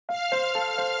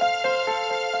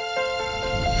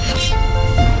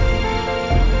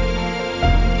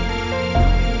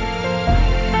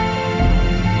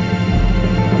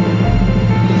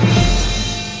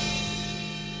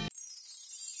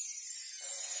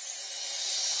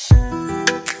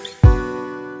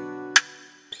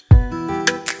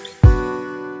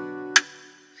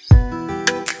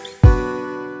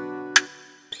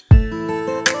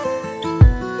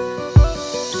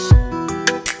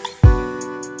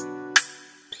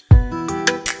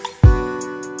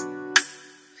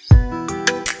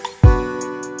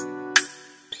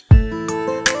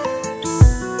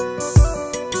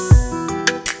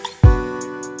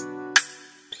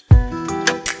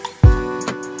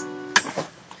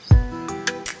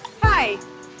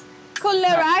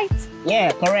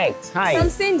Yeah, correct. Hi. From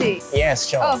Cindy? Yes,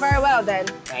 sure. Oh, very well then.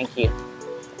 Thank you.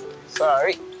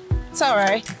 Sorry. It's all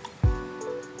right.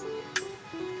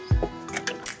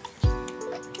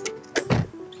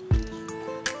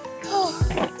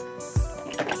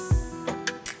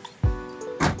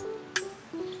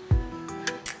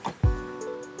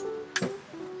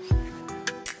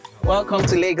 Welcome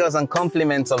to Lagos and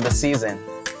compliments of the season.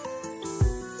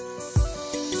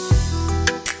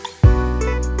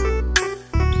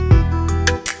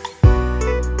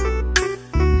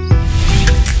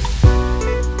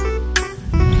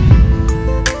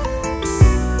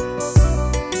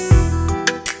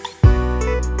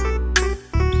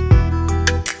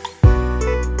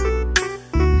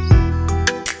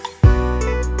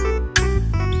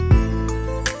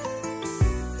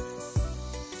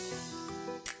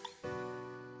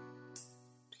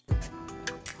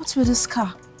 What's with this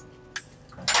car?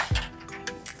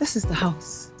 This is the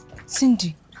house.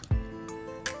 Cindy,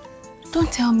 don't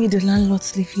tell me the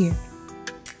landlords live here.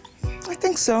 I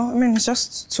think so. I mean, it's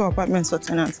just 2 apartments for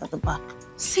tenants at the back.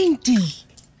 Cindy!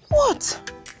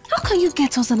 What? How can you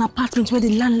get us an apartment where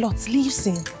the landlords lives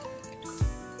in?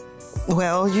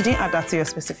 Well, you didn't add that to your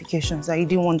specifications. That you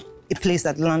didn't want a place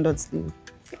that landlords live.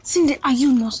 Cindy, are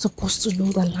you not supposed to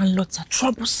know that landlords are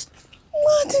troublesome?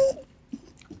 I didn't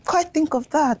quite think of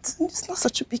that. It's not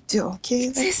such a big deal, okay?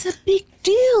 It's a big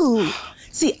deal.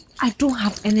 See, I don't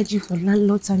have energy for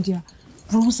landlords and their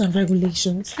rules and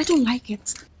regulations. I don't like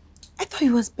it. I thought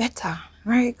it was better,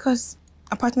 right? Because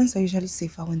apartments are usually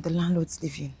safer when the landlords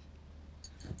live in.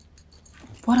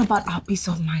 What about our peace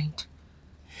of mind?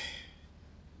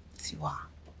 Tiwa,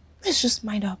 let's just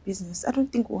mind our business. I don't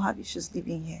think we'll have issues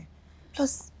living here.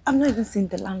 Plus, I've not even seen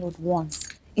the landlord once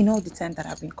in all the time that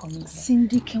I've been coming here.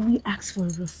 Cindy, can we ask for a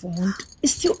refund?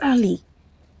 It's still early.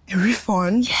 A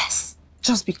refund? Yes.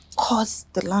 Just because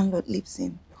the landlord lives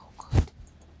in. Oh, God.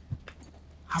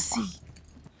 See,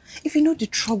 if you know the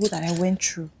trouble that I went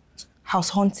through, house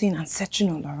hunting and searching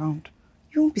all around,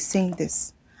 you won't be saying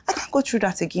this. I can't go through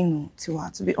that again,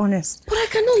 Tiwa, to be honest. but I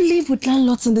cannot live with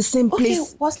landlords in the same place.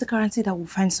 Okay, what's the guarantee that we'll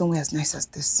find somewhere as nice as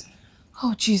this?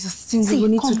 Oh, Jesus, Cindy, we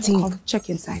need to think. Come, check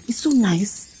inside. It's so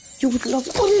nice. You would love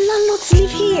it. Oh, the landlords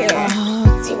live here.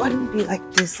 Oh, Tiwa, don't be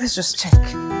like this. Let's just check.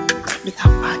 Can't be that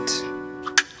bad.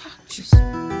 Jesus.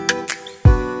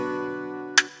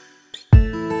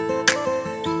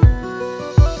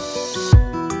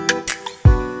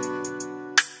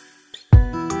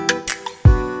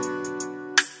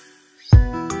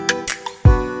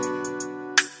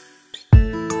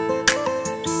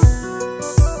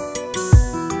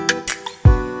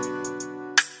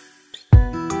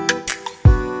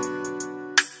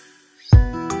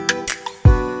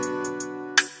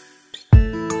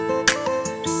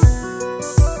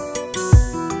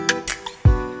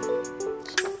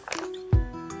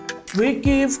 We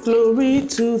give glory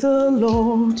to the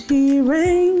Lord, He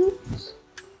reigns.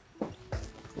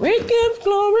 We give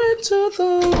glory to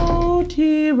the Lord,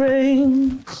 He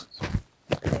reigns.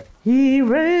 He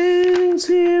reigns,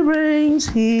 He reigns,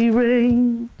 He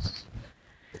reigns.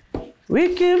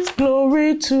 We give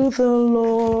glory to the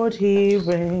Lord, He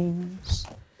reigns.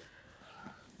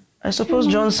 I suppose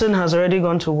Johnson has already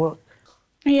gone to work.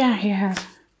 Yeah, he has.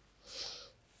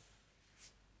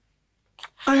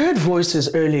 I heard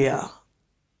voices earlier.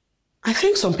 I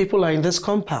think some people are in this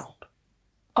compound.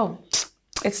 Oh,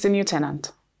 it's the new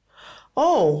tenant.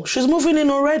 Oh, she's moving in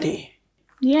already.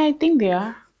 Yeah, I think they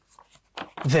are.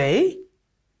 They?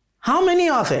 How many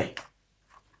are they?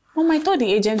 Mom, I thought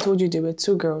the agent told you there were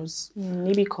 2 girls.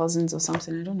 Maybe cousins or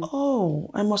something, I don't know.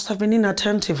 Oh, I must have been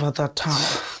inattentive at that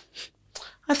time.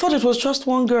 I thought it was just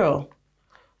 1 girl.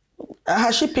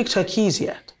 Has she picked her keys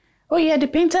yet? Oh yeah, the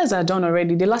painters are done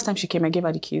already. The last time she came, I gave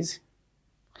her the keys.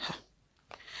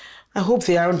 I hope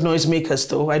they aren't noisemakers,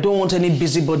 though. I don't want any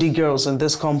busybody girls in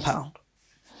this compound.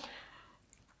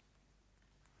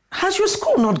 Has your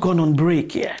school not gone on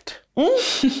break yet? When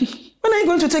are you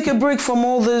going to take a break from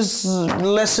all these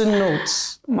lesson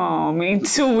notes? Mom, in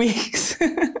 2 weeks.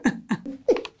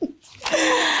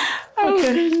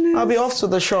 Okay, I'll be off to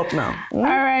the shop now. All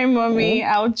right, Mommy.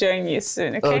 I'll join you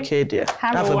soon, okay? Okay, dear.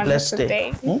 Have a blessed wonderful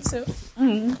day. You too.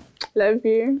 Love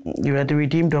you. You are the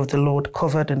redeemed of the Lord,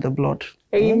 covered in the blood.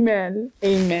 Amen.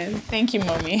 Amen. Thank you,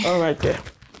 Mommy. All right, dear.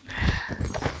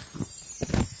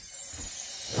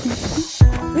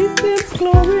 We give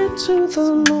glory to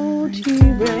the Lord,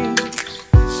 He reigns.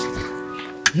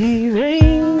 He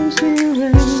reigns, He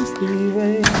reigns, He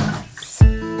reigns.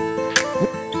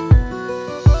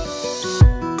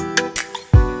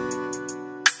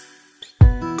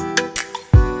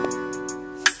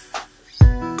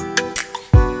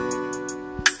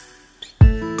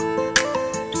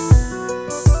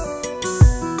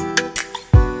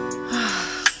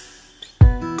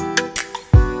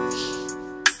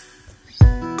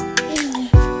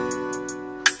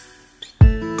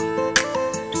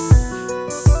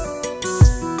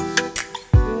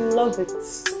 love it.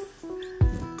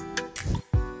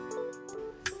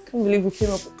 Can't believe we came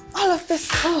up with all of this.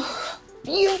 Oh,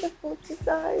 beautiful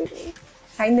design.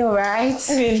 I know, right?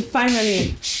 I mean,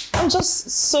 finally. I'm just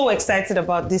so excited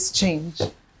about this change.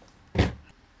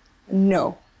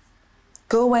 No.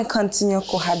 Go and continue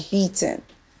cohabiting,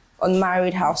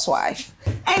 unmarried housewife.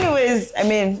 Anyways, I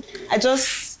mean,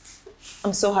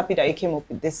 I'm so happy that you came up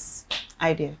with this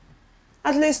idea.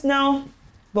 At least now,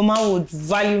 Boma would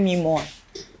value me more.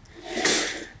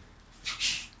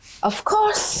 Of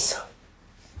course.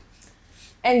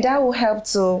 And that will help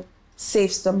to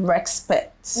save some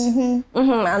respect. And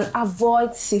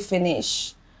avoid see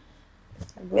finish.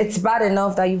 It's bad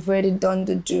enough that you've already done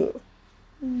the do.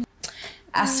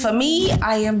 As for me,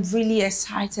 I am really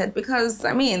excited because,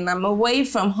 I mean, I'm away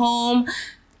from home.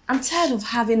 I'm tired of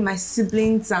having my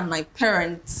siblings and my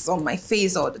parents on my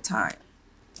face all the time.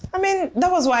 I mean, that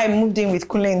was why I moved in with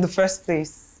Kunle in the first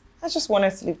place. I just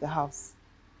wanted to leave the house.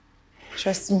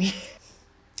 Trust me.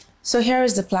 So here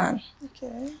is the plan.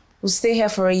 Okay. We'll stay here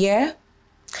for a year.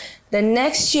 The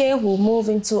next year, we'll move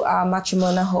into our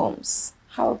matrimonial homes.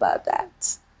 How about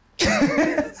that?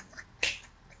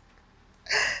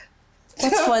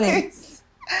 What's funny?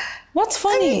 What's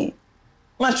funny?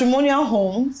 Matrimonial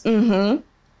homes?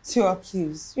 Tiwa,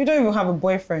 please. You don't even have a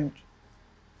boyfriend.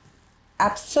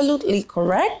 Absolutely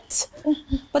correct.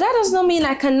 But that does not mean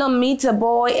I cannot meet a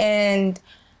boy and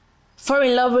fall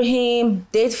in love with him,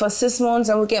 date for 6 months,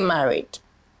 and we'll get married.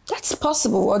 That's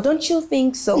possible, or don't you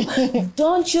think so?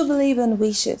 Don't you believe in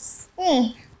wishes?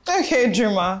 Okay,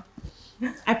 dreamer.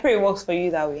 I pray it works for you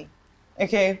that way.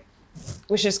 Okay?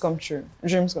 Wishes come true.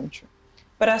 Dreams come true.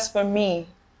 But as for me,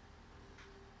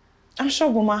 I'm sure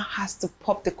Boma has to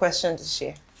pop the question this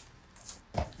year.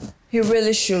 He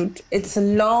really should. It's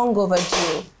long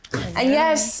overdue. And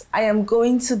yes, I am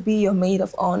going to be your maid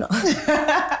of honor.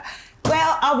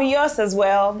 Well, I'll be yours as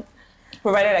well,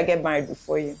 provided I get married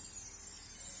before you.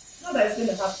 Not that it's going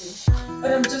to happen,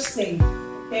 but I'm just saying.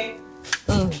 Okay?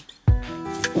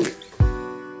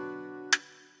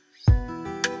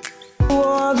 You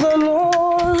are the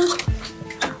Lord,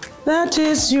 that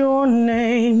is your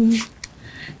name.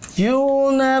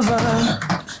 You'll never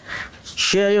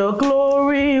share your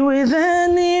glory with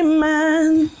any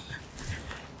man.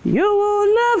 You will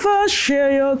never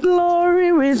share your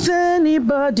glory with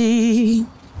anybody.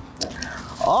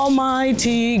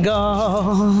 Almighty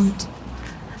God,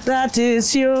 that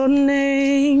is your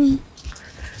name.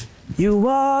 You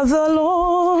are the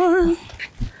Lord,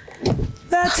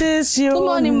 that is your Good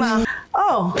morning, name. ma.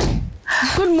 Oh,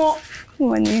 good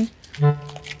Morning.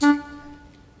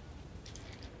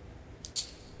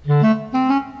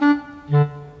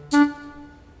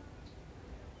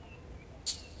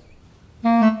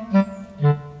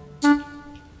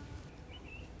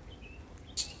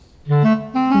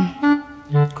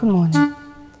 Good morning.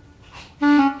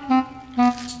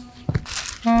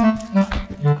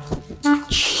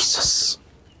 Jesus.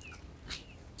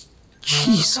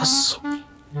 Jesus.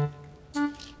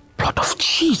 Blood of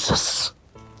Jesus.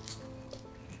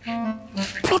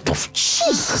 Blood of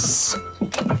Jesus.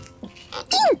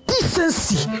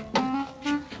 Indecency.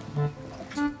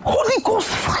 Holy Ghost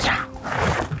fire.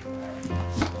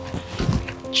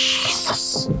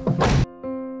 Jesus.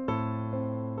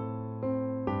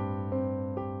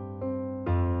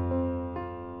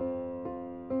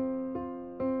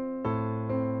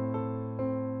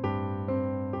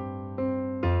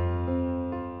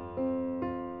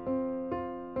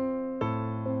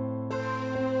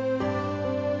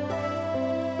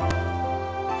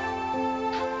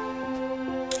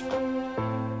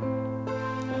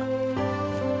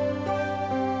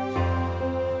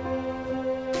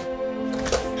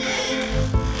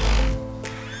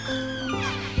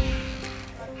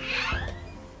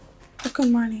 Good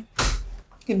morning.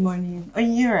 Good morning. Are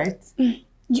you right?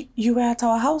 You were at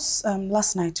our house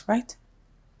last night, right?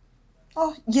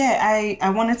 Oh, yeah. I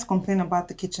wanted to complain about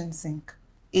the kitchen sink.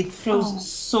 It flows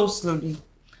so slowly.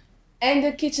 And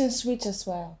the kitchen switch as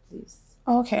well, please.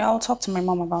 Okay, I'll talk to my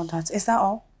mom about that. Is that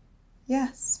all?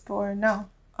 Yes, for now.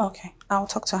 Okay, I'll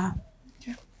talk to her.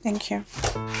 Okay. Thank you.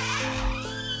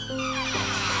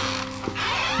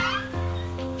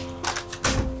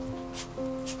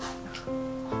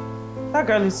 That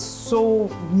girl is so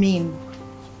mean.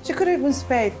 She couldn't even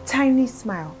spare a tiny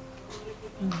smile.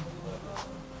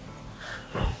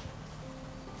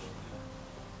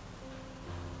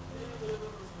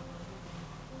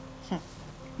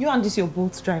 You and this your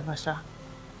boat driver, Sha.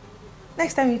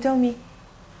 Next time you tell me,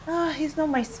 he's not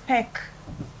my spec.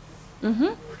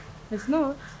 It's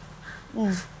not.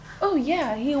 Oh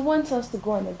yeah, he wants us to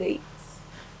go on a date.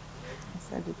 I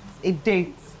said it's a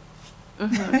date.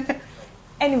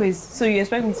 Anyways, so you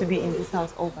expect me to be in this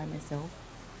house all by myself?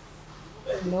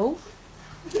 No.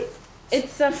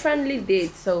 It's a friendly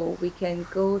date, so we can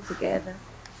go together.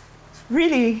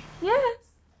 Really? Yes.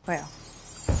 Well,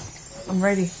 I'm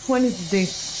ready. When is the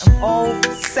date? I'm all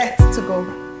set to go.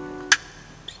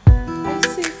 I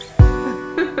see.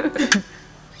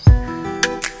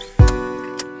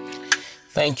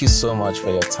 Thank you so much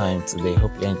for your time today.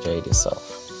 Hope you enjoyed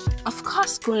yourself. Of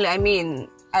course, Kunle. I mean,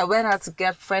 I went out to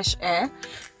get fresh air.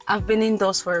 I've been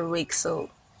indoors for a week, so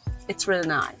it's really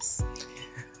nice.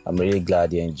 I'm really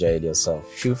glad you enjoyed yourself.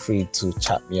 Feel free to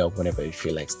chat me up whenever you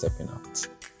feel like stepping out.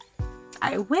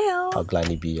 I will. I'll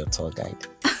gladly be your tour guide.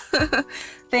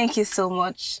 Thank you so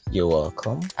much. You're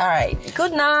welcome. All right.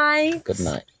 Good night. Good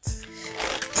night.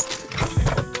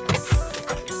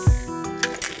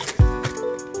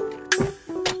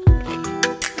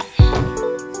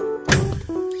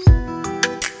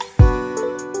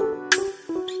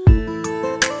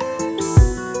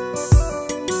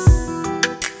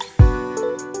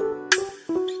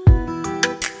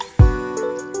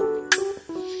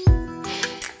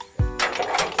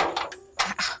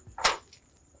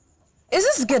 Is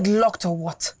this gate locked or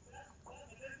what?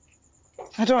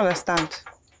 I don't understand.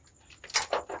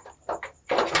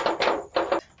 Well,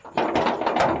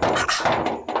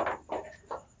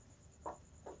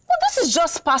 this is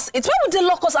just past 8. Why would they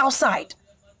lock us outside?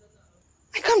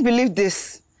 I can't believe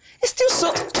this. It's still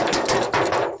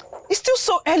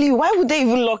so early. Why would they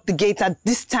even lock the gate at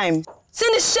this time?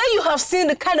 Cindy, sure you have seen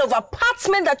the kind of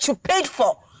apartment that you paid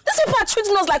for. These people are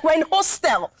treating us like we're in a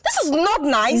hostel. This is not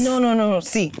nice. No.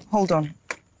 See, hold on.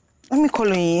 Let me call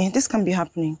Onyinye. This can't be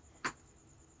happening.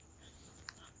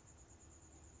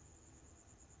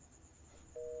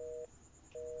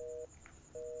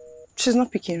 She's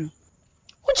not picking.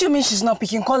 What do you mean she's not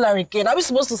picking? Call her again. Are we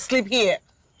supposed to sleep here?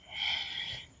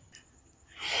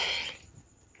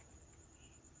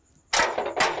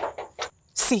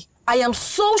 See, I am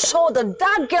so sure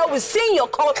that girl will see your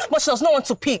call, but she does not want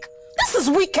to pick. This is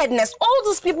wickedness. All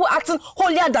these people acting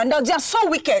holier than thou, they are so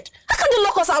wicked. How can they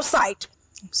lock us outside?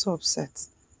 I'm so upset.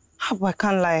 How about I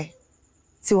can't lie?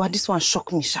 See what this one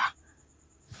shocked me, Sha.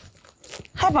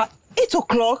 How about 8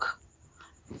 o'clock?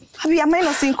 Am I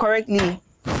not saying correctly?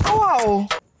 Oh, wow.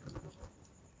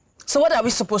 So what are we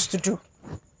supposed to do?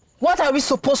 What are we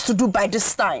supposed to do by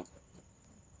this time?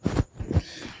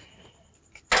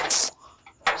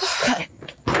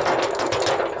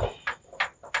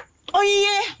 Oh,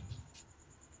 yeah.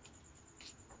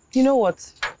 You know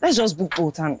what? Let's just book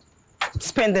boat and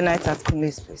spend the night at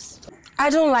Kunle's place. I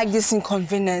don't like this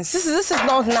inconvenience. This is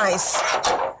not nice.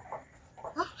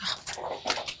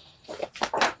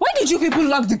 Why did you people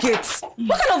lock the gates?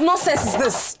 What kind of nonsense is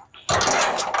this?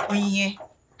 Oh, yeah.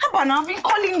 How about now? I've been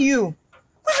calling you.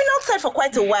 We've been outside for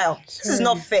quite a while. This is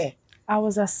not fair. I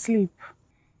was asleep.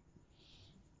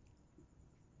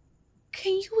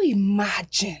 Can you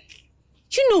imagine?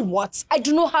 You know what? I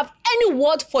do not have any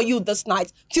word for you this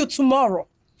night till tomorrow.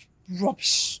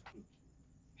 Rubbish.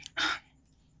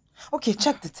 Okay,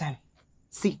 check the time.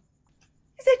 See.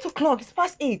 It's 8 o'clock. It's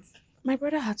past 8. My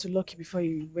brother had to lock it before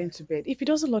he went to bed. If he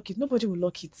doesn't lock it, nobody will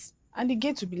lock it. And the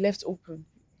gate will be left open.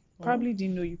 Probably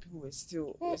didn't know you people were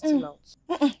still out.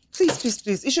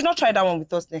 Please. You should not try that one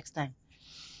with us next time.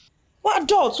 We're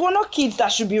adults. We're not kids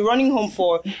that should be running home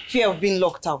for fear of being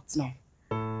locked out now.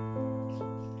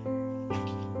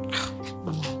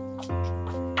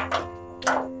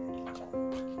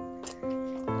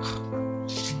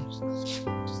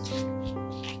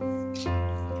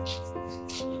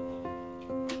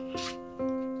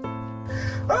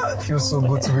 It feels so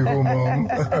good to be home, Mom.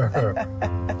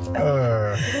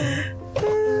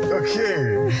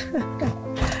 Okay.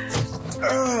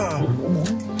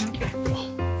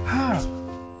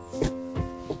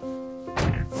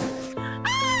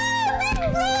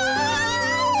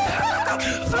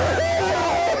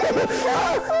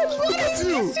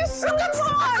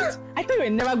 I thought you were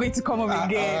never going to come home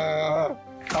again.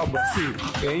 See,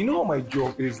 you know how my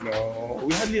job is now.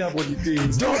 We hardly have what it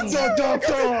takes. Doctor!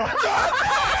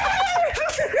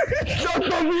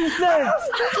 Dr. Vincent!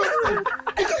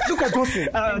 Look at Justin.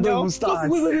 Don't start.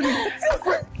 Wait. Look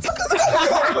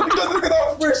at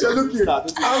how fresh you're looking.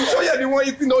 I'm sure you're the one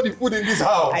eating all the food in this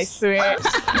house. I swear.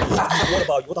 What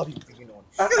about you? What have you been thinking on?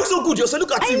 You look so good, yourself.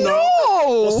 Look at him now.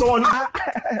 Oh! For someone.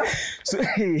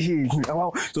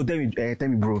 So tell me,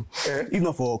 bro. If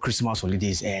not for Christmas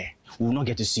holidays, we will not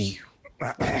get to see you.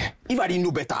 If I didn't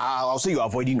know better, I'll say you're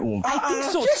avoiding home. I think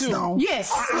so yes, too. Now.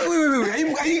 Yes.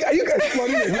 Wait. Are you guys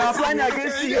planning? We are planning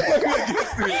against you.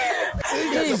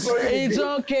 It's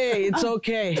okay. It's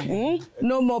okay.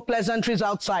 No more pleasantries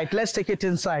outside. Let's take it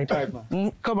inside.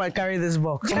 Come and carry this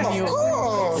box. Of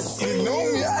course. You know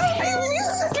me.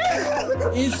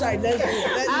 Inside. Let's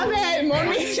go. I'm here,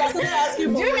 mommy. She has to ask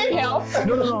you. Do you need help?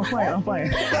 No, I'm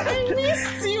fine. I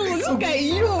missed you. Look at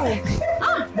you.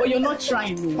 But you're not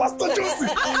trying, no. Pastor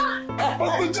Joseph.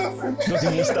 Pastor Joseph.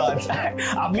 Don't even start.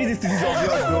 I've missed this of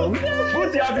yours, bro.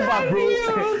 Put your happy back, bro.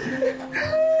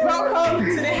 Welcome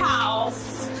to the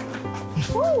house.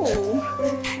 Ooh.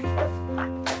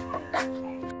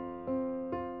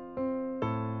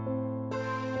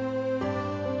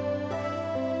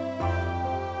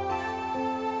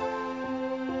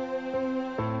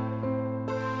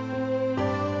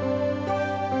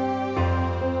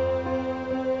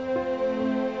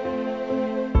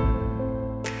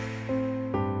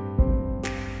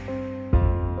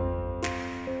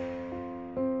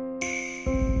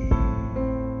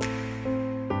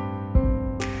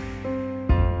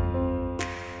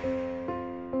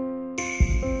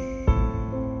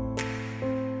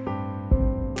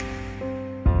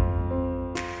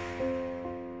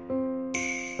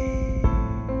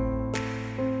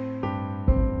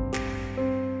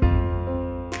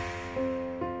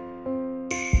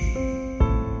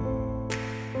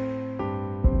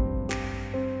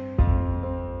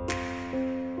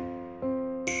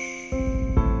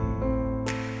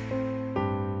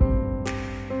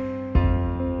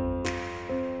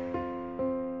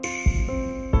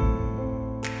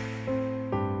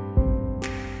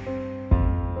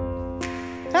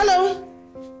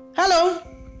 Hello.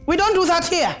 We don't do that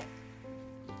here.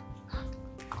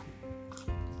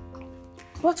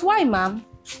 But why, ma'am?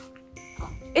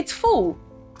 It's full.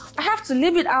 I have to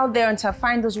leave it out there until I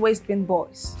find those waste bin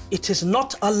boys. It is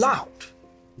not allowed.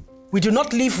 We do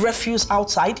not leave refuse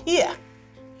outside here.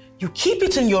 You keep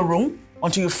it in your room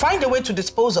until you find a way to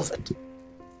dispose of it.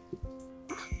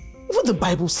 Even the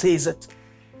Bible says it.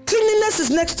 Cleanliness is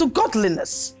next to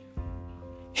godliness.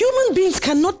 Human beings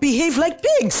cannot behave like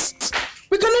pigs.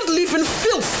 We cannot live in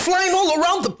filth flying all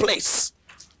around the place.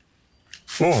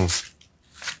 Mom,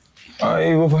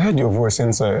 I overheard your voice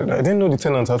inside. I didn't know the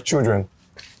tenants have children.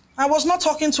 I was not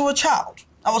talking to a child.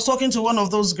 I was talking to one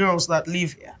of those girls that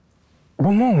live here.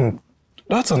 But Mom,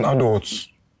 that's an adult.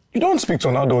 You don't speak to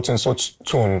an adult in such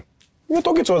tone. You're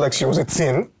talking to her like she was a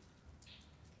teen.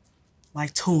 My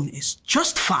tone is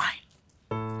just fine.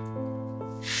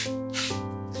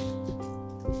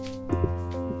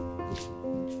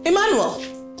 Emmanuel,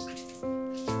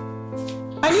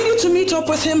 I need you to meet up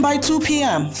with him by 2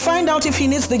 p.m. Find out if he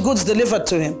needs the goods delivered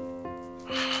to him.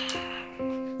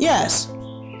 Yes.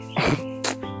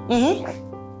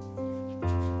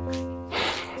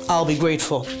 I'll be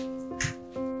grateful.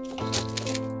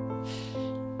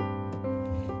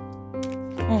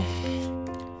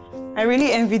 I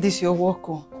really envy this your work.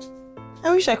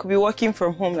 I wish I could be working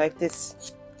from home like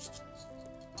this.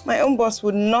 My own boss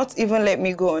would not even let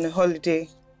me go on a holiday.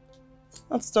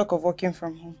 Not to talk of working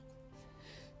from home.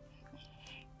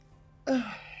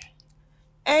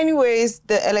 Anyways,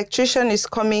 the electrician is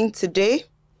coming today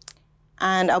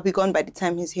and I'll be gone by the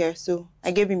time he's here. So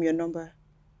I gave him your number.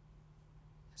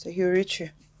 So he'll reach you.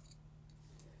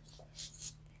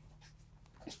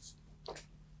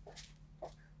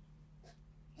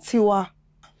 Tiwa,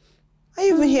 are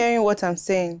you even hearing what I'm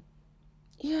saying?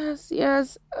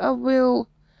 Yes, I will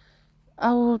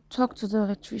talk to the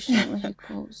electrician when he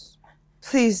calls.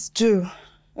 Please do.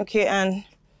 Okay, and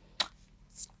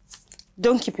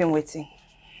don't keep him waiting,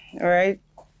 all right?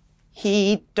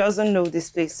 He doesn't know this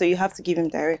place, so you have to give him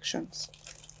directions.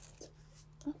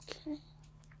 Okay.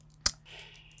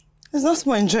 It's not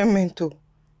small enjoyment, though.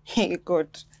 Hey, God.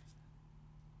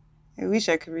 I wish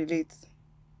I could relate.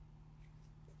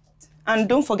 And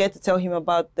don't forget to tell him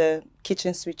about the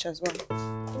kitchen switch as well.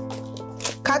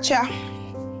 Catch ya.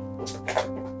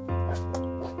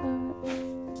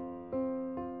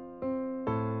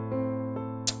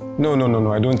 No,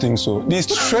 I don't think so. The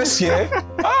stress here,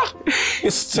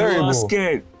 it's terrible. You're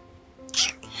scared.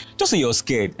 Just say you're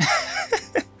scared.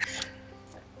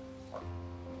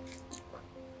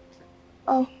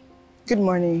 Oh, good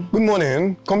morning. Good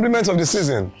morning. Compliments of the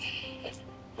season.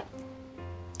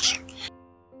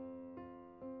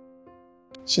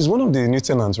 She's one of the new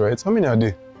tenants, right? How many are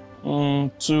they?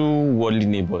 2 worldly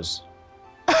neighbors.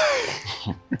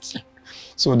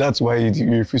 So that's why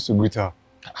you refuse to greet her.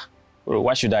 Bro,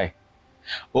 why should I?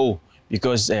 Oh,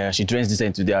 because she dressed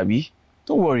decent today, Abby.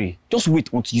 Don't worry. Just wait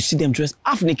until you see them dressed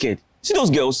half naked. See those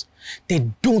girls? They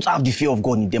don't have the fear of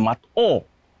God in them at all.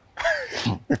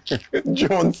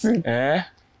 Johnson. Eh?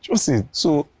 Johnson,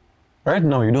 so right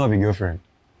now you don't have a girlfriend.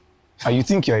 And you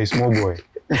think you're a small boy.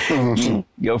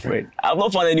 Girlfriend. I've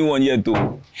not found anyone yet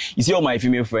though. You see all my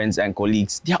female friends and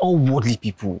colleagues, they are all worldly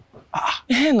people.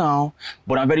 Now.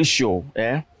 But I'm very sure,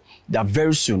 that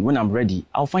very soon, when I'm ready,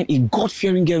 I'll find a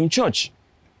God-fearing girl in church.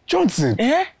 Johnson.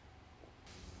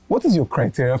 What is your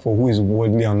criteria for who is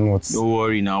worldly and not? Don't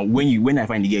worry now. When I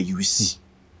find the girl, you will see.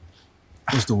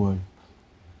 Just don't worry.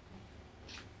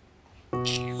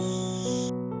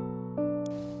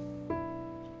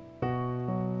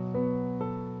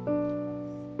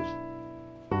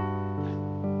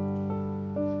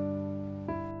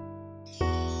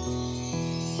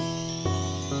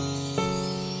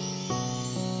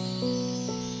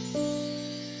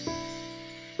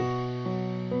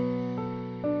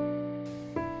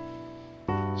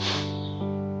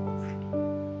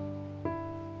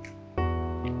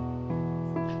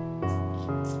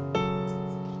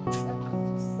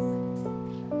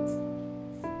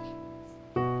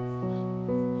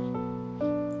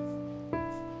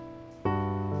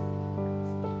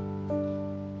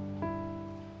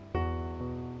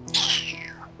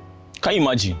 Can you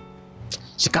imagine?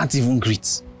 She can't even greet.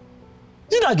 See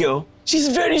that girl? She's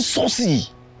very saucy.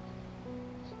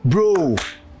 Bro, do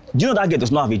you know that girl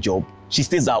does not have a job? She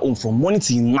stays at home from morning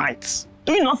till night,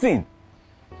 doing nothing.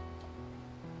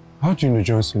 How do you know,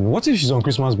 Johnson? What if she's on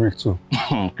Christmas break too?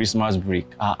 Christmas break?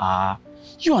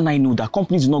 You and I know that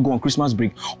companies do not go on Christmas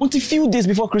break until a few days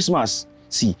before Christmas.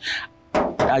 See,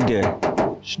 that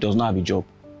girl, she does not have a job.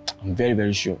 I'm very,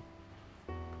 very sure.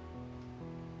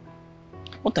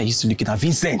 What are you still looking at?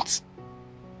 Vincent!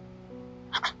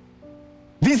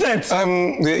 Vincent!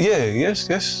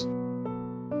 Yes.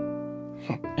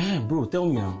 Bro, tell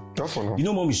me now. Now. You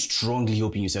know Mom is strongly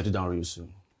hoping you settle down real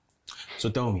soon. So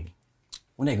tell me,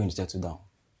 when are you going to settle down?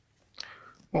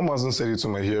 Mom hasn't said it to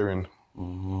my hearing.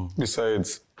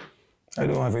 Besides, I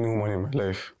don't have any woman in my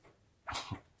life.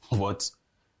 What?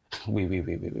 Wait.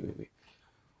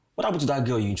 What happened to that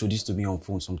girl you introduced to me on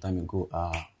phone some time ago?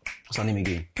 What's her name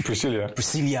again?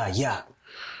 Priscilla, yeah.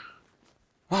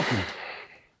 What happened?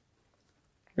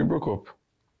 We broke up.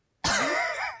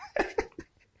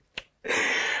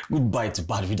 Goodbye to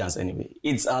bad riddance anyway.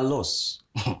 It's our loss.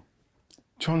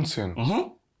 Johnson,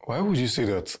 why would you say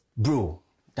that? Bro,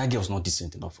 that girl's not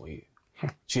decent enough for you.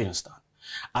 Do you understand?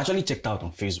 I actually checked out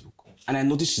on Facebook and I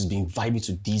noticed she's been vibing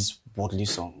to these worldly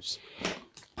songs.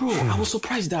 Bro, I was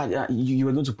surprised that you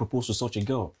were going to propose to such a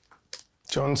girl.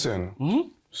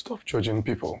 Johnson, stop judging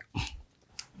people.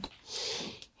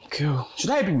 Cool. Should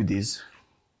I help you with this?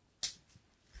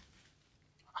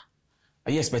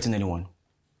 Are you expecting anyone?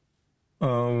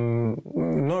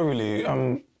 Not really.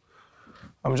 I'm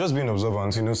just being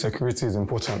observant. You know, security is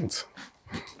important.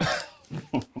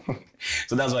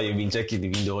 So that's why you've been checking the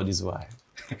window all this while.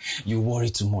 You worry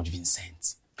too much,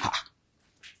 Vincent.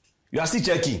 You are still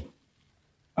checking.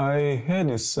 I heard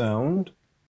a sound.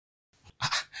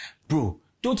 Bro,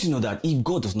 don't you know that if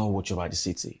God does not watch over the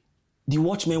city, the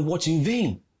watchmen watch in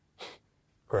vain?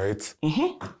 Right.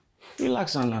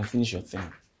 Relax and finish your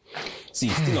thing. See,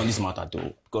 still on this matter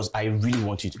though, because I really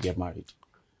want you to get married.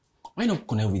 Why not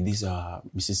connect with this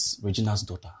Mrs. Regina's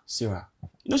daughter, Sarah?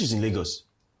 You know she's in Lagos.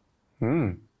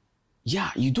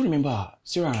 Yeah, you do remember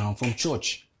Sarah from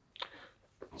church.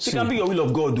 She can be your will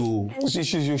of God though. She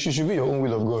should be your own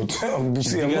will of God.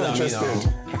 See, I'm not interested.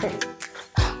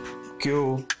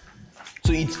 Cool.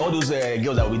 So it's all those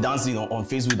girls that will be dancing on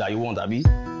Facebook that you want, Abby?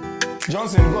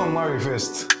 Johnson, go and marry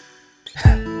first.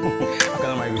 I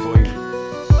cannot marry before you.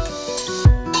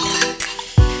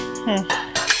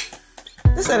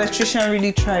 This electrician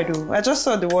really tried though. I just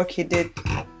saw the work he did.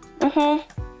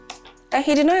 And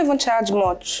he did not even charge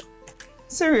much.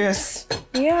 Serious?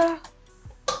 Yeah.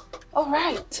 All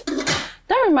right.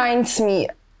 That reminds me.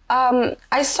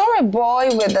 I saw a boy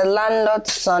with the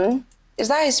landlord's son. Is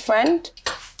that his friend?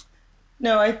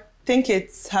 No, I think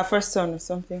it's her first son or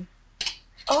something.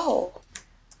 Oh.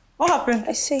 What happened?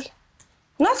 I see.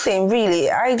 Nothing really.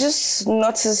 I just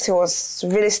noticed he was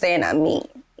really staring at me.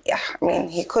 Yeah, I mean,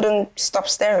 he couldn't stop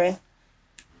staring.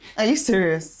 Are you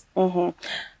serious?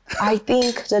 I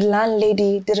think the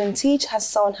landlady didn't teach her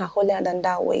son her holier than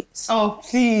thou ways. Oh,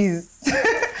 please.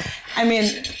 I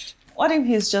mean, what if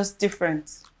he's just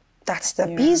different? That's the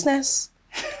business.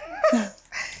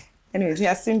 Anyways, he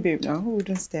has seen babe now. Who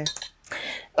wouldn't stare?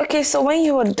 Okay, so when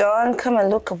you are done, come and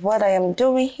look at what I am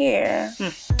doing here.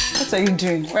 What are you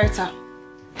doing? Writer.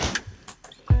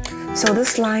 So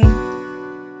this line.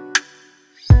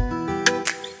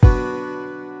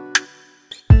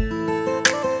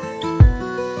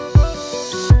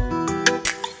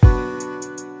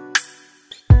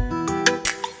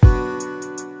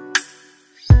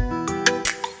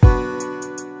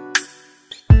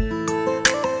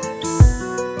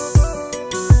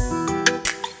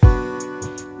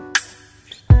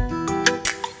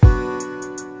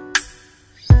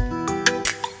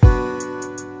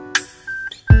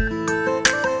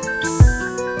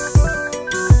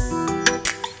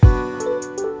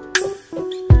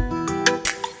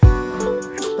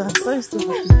 Sorry,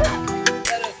 stupid.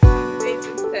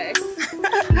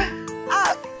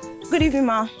 Good evening,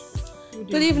 ma.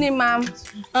 Good evening, ma'am.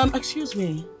 Excuse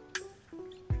me.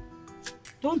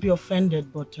 Don't be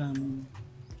offended, but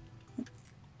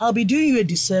I'll be doing you a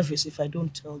disservice if I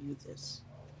don't tell you this.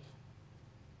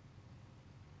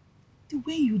 The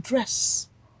way you dress,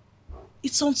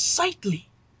 it's unsightly.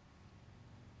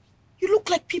 You look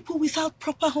like people without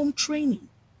proper home training.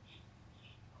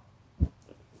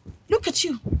 Look at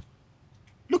you.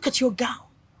 Look at your gown.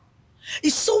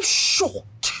 It's so short.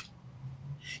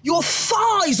 Your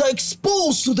thighs are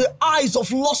exposed to the eyes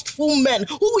of lustful men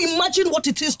who imagine what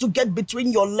it is to get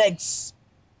between your legs.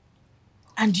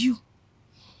 And you,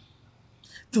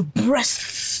 the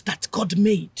breasts that God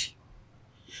made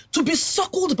to be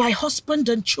suckled by husband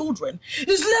and children,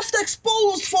 is left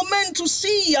exposed for men to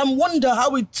see and wonder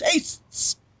how it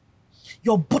tastes.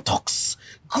 Your buttocks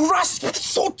grasped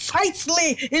so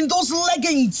tightly in those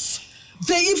leggings,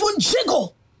 they even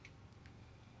jiggle.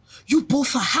 You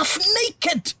both are half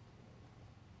naked.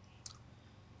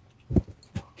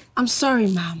 I'm sorry,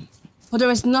 ma'am, but there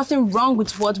is nothing wrong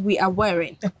with what we are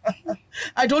wearing.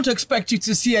 I don't expect you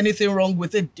to see anything wrong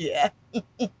with it, dear.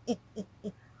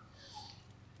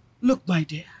 Look, my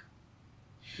dear,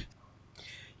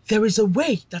 there is a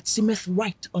way that seemeth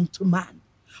right unto man,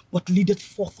 but leadeth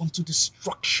forth unto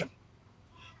destruction.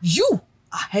 You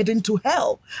are heading to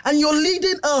hell, and you're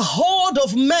leading a horde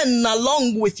of men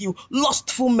along with you,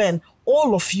 lustful men.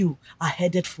 All of you are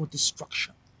headed for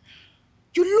destruction.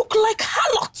 You look like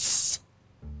harlots.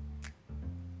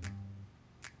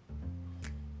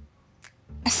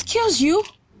 Excuse you?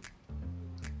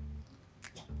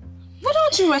 Why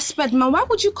don't you respect, man? Why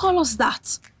would you call us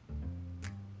that?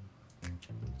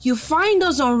 You find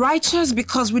us unrighteous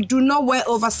because we do not wear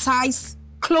oversized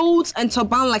clothes and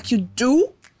turban like you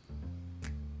do?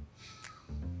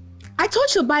 I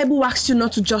thought your Bible asked you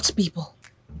not to judge people.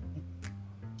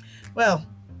 Well,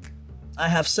 I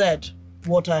have said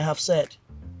what I have said.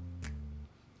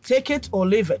 Take it or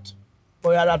leave it.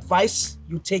 For your advice,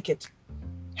 you take it.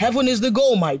 Heaven is the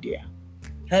goal, my dear.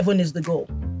 Heaven is the goal.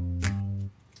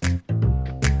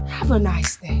 Have a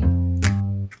nice day.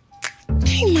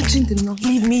 Can you imagine the noise?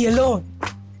 Leave me alone.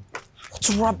 What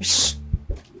rubbish.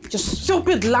 You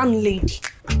stupid landlady.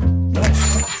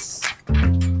 Nonsense.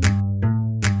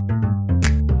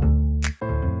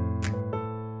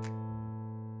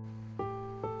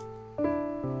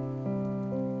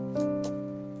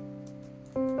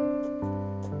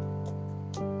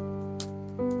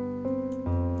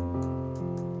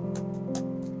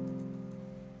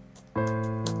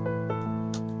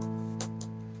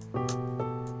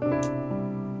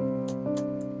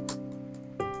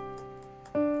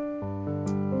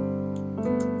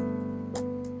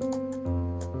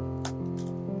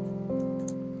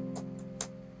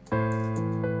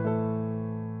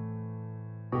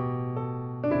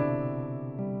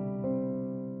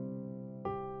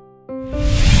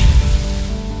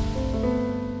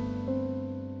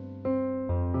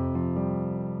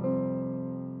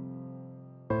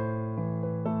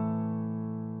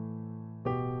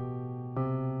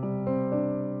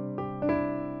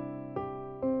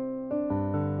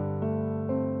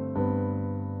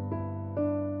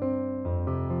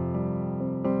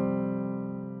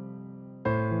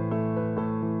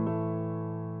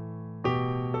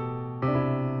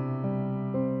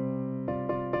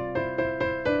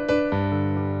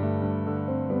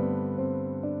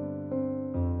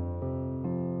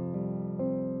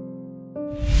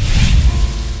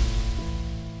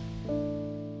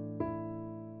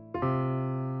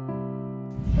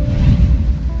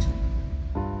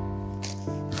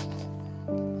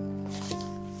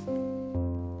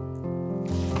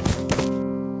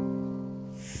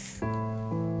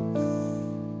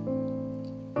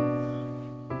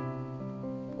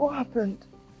 What happened?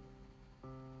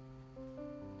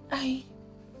 I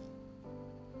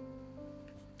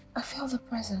felt the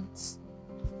presence.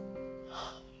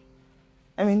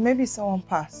 I mean, maybe someone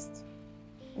passed.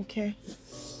 Okay?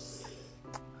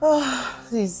 Oh,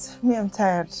 please. Me, I'm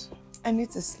tired. I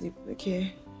need to sleep,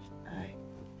 okay?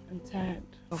 I'm tired.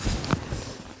 Oh.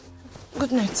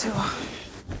 Good night, too.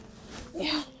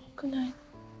 Yeah, good night.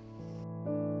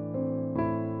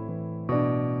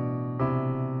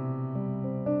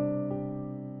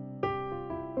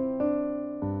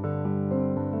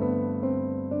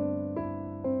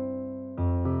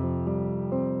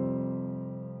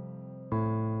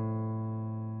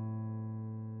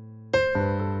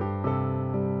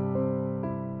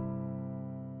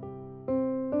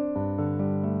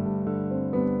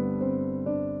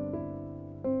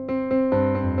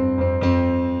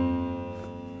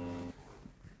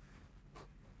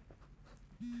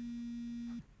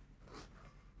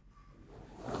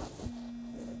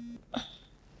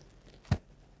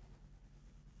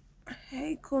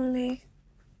 Kunle.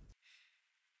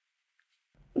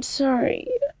 I'm sorry.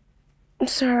 I'm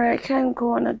sorry, I can't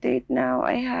go on a date now.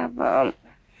 I have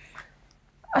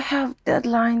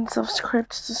deadlines of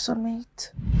scripts to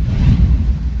submit.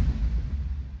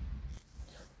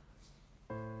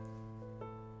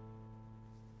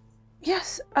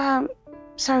 Yes,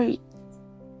 sorry.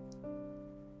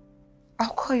 I'll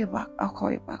call you back.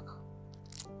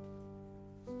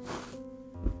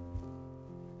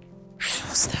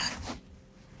 What's that?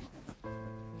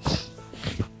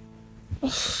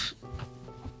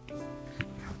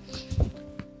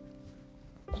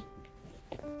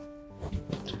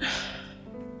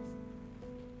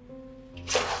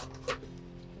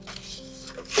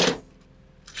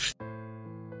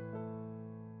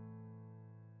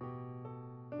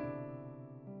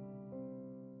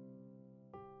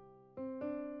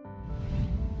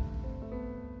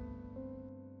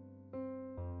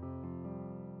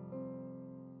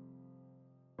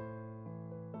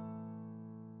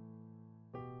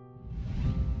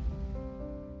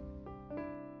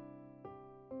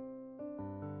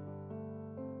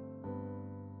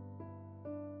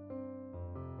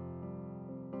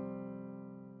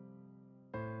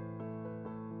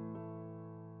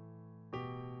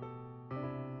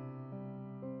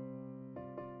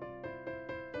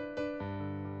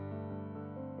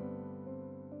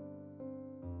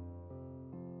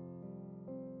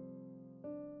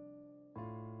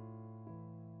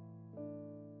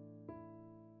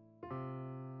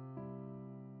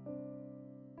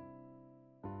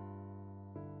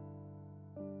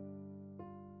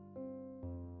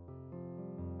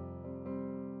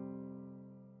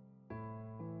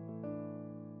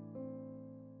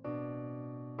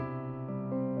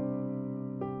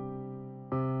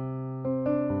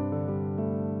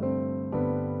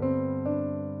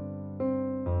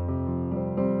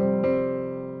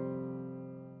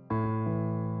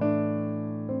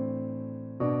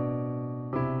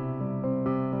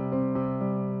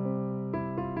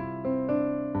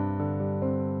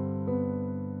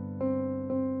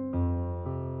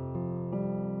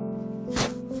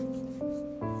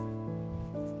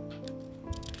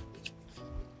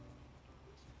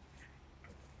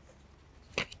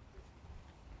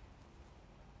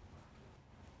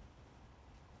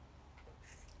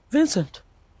 Vincent.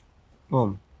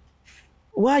 Mom.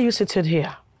 Why are you sitting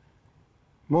here?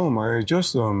 Mom, I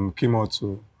just came out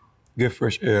to get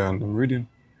fresh air and I'm reading.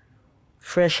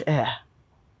 Fresh air?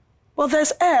 Well,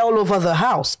 there's air all over the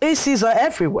house. ACs are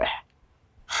everywhere.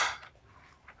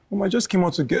 Mom, I just came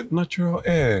out to get natural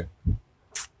air.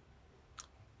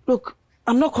 Look,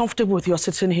 I'm not comfortable with your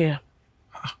sitting here.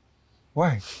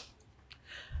 Why?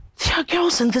 There are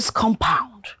girls in this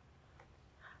compound,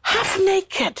 half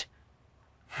naked,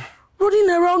 running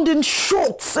around in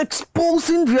shorts,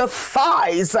 exposing their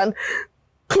thighs and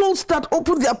clothes that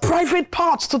open their private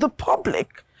parts to the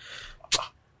public.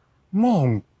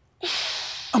 Mom,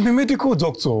 I'm a medical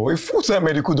doctor, a full-time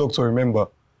medical doctor, remember?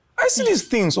 I see these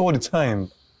things all the time.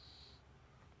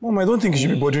 Mom, I don't think you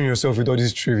should be bothering yourself with all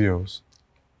these trivials.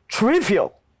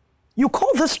 Trivial? You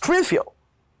call this trivial?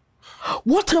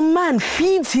 What a man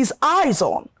feeds his eyes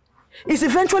on is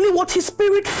eventually what his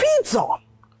spirit feeds on.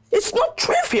 It's not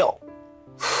trivial.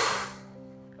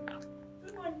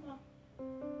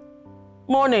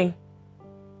 Morning.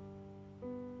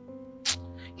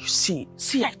 You see,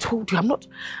 I told you, I'm not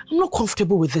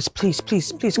comfortable with this. Please,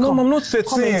 come. Mom, I'm not 13.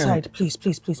 Come inside, please.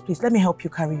 Let me help you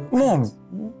carry you. Mom.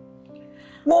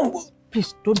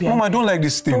 Please, don't be angry. Mom, I don't like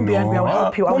this thing. Don't be angry, I'll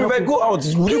help you. Mom, if I go out,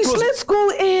 will you please, close? let's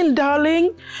go in,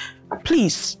 darling.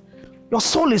 Please, your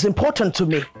soul is important to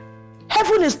me.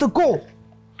 Heaven is the goal.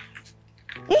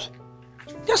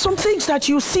 There's some things that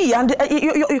you see and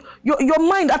your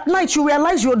mind at night, you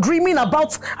realize you're dreaming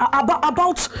about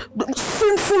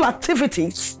sinful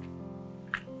activities.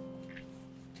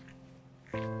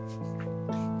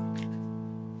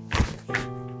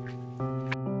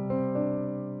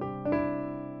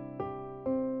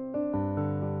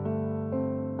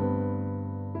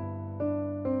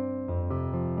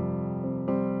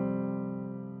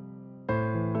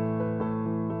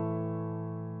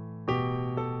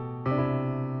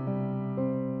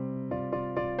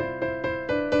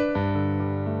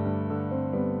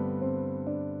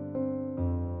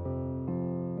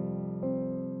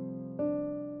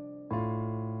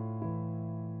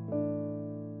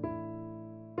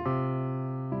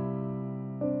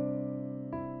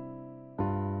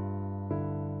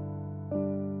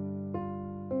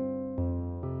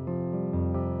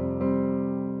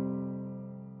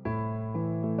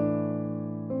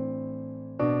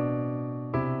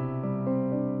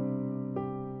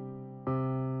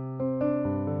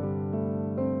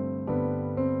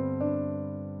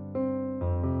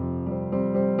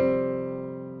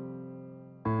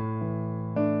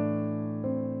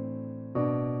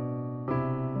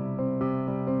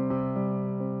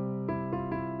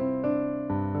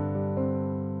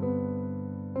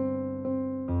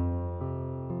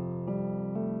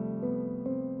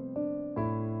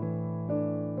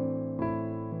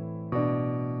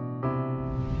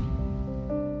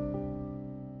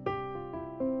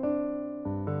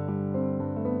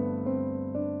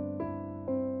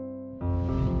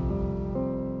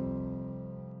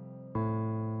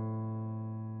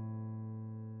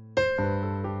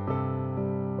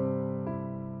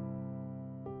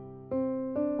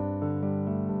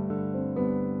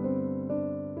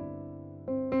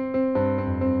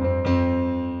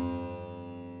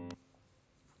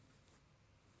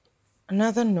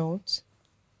 Another note?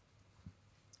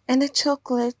 And a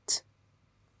chocolate.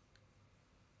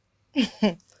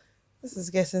 This is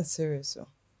getting serious. So.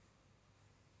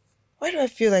 Why do I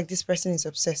feel like this person is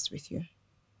obsessed with you?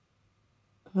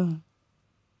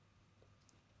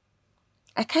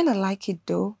 I kind of like it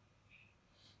though.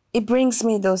 It brings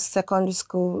me those secondary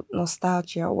school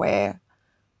nostalgia where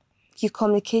you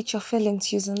communicate your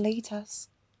feelings using letters.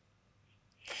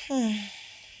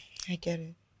 I get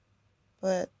it.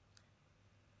 But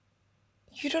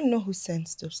you don't know who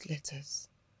sends those letters.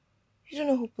 You don't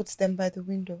know who puts them by the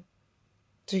window.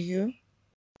 Do you?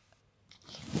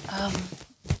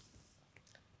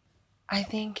 I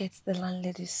think it's the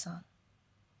landlady's son.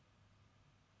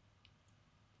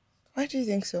 Why do you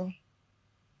think so?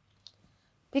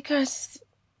 Because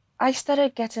I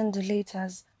started getting the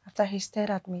letters after he stared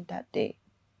at me that day.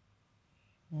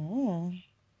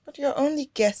 But you're only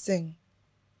guessing.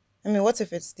 I mean, what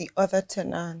if it's the other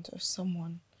tenant or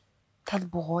someone?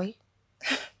 That boy?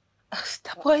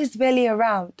 That boy is barely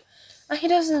around. And he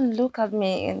doesn't look at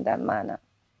me in that manner.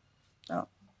 No,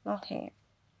 not him.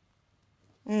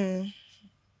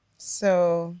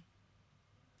 So,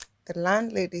 the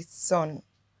landlady's son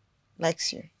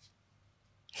likes you.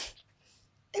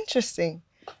 Interesting.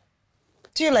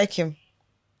 Do you like him?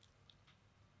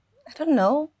 I don't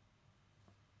know.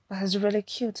 But he's really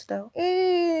cute though.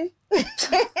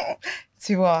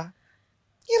 Tiwa,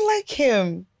 you like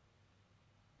him?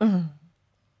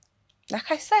 Like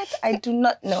I said, I do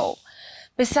not know.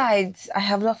 Besides, I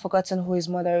have not forgotten who his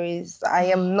mother is. I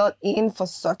am not in for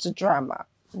such a drama.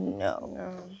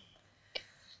 No.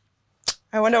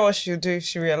 I wonder what she'll do if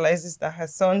she realizes that her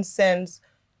son sends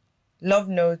love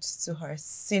notes to her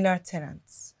senior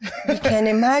tenants. You can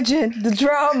imagine the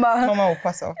drama. Mama will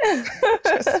pass off.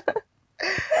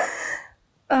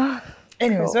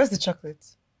 Anyways, cool. Where's the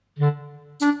chocolate?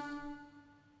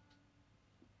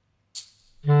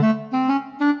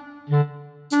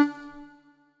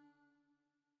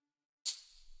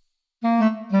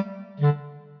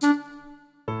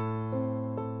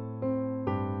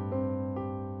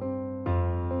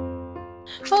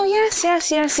 Oh, yes.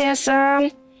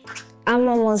 I'm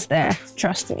almost there.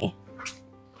 Trust me.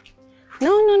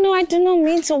 No, I do not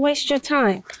mean to waste your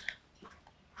time.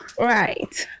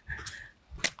 Right.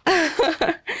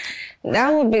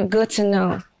 That would be good to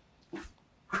know.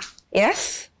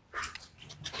 Yes?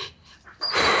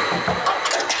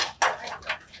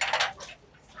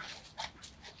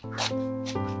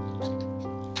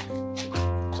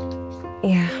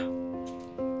 Yeah.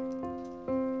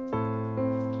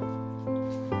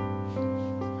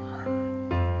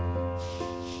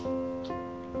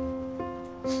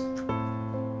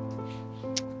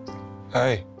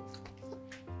 Hi.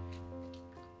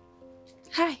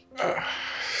 Hi.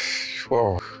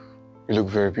 Wow, you look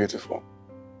very beautiful.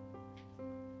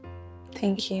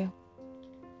 Thank you.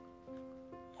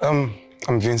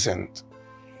 I'm Vincent.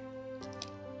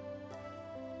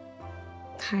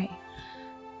 Hi.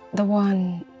 The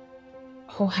one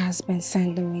who has been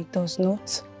sending me those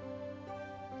notes.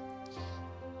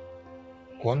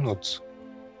 What notes?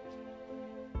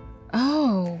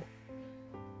 Oh.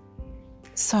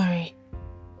 Sorry.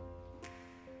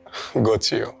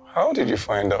 Got you. How did you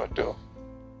find out, though?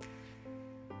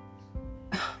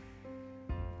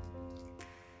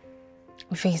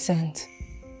 Vincent,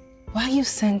 why are you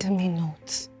sending me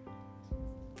notes?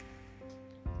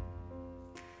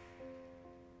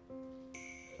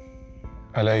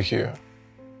 I like you.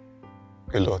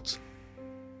 A lot.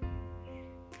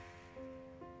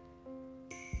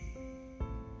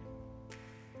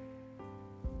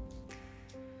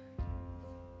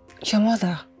 Your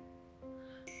mother.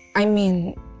 I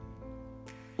mean,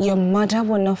 your mother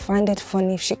will not find it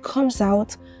funny if she comes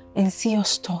out and see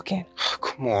us talking.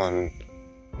 Come on.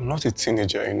 I'm not a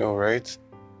teenager, you know, right?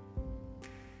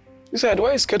 Besides, why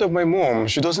are you scared of my mom?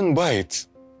 She doesn't bite.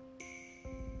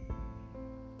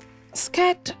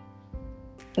 Scared?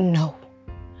 No.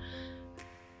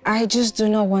 I just do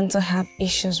not want to have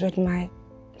issues with my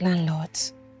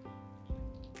landlords.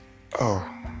 Oh.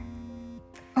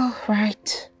 Oh,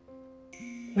 right.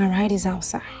 My ride is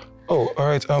outside. Oh, all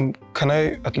right. Can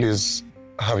I at least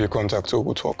have your contact so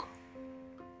we'll talk?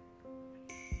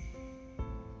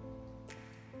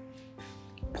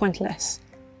 Pointless.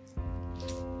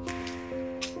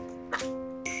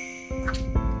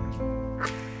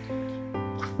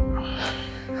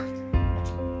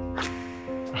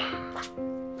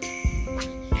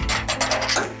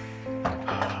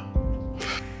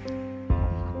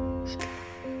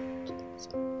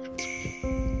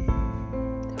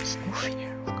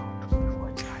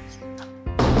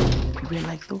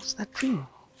 Like those that dream.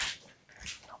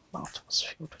 Her mouth was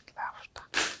filled with laughter.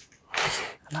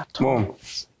 Mom.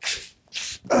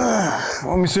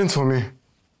 Mommy sent for me.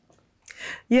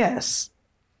 Yes.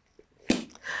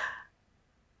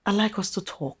 I'd like us to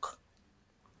talk.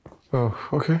 Oh,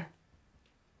 okay.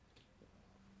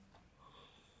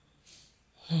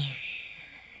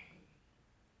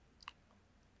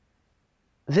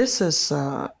 This is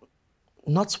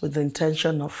not with the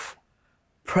intention of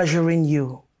pressuring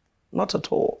you, not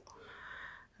at all.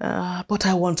 But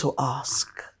I want to ask,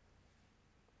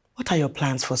 what are your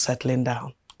plans for settling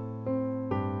down?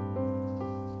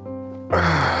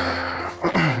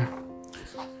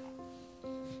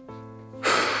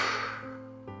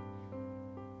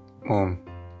 Mom,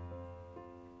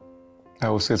 I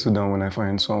will settle down when I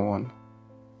find someone.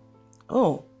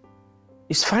 Oh,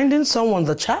 is finding someone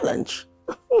the challenge?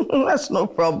 That's no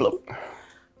problem.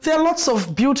 There are lots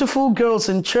of beautiful girls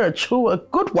in church who are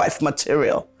good wife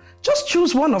material. Just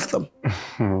choose one of them.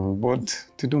 But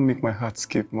they don't make my heart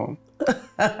skip, Mom.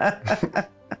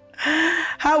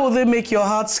 How will they make your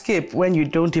heart skip when you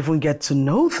don't even get to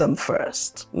know them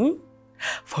first?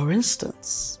 For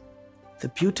instance, the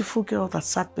beautiful girl that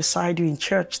sat beside you in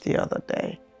church the other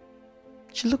day.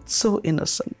 She looked so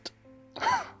innocent.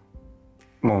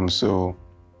 Mom, so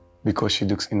because she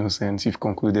looks innocent, you've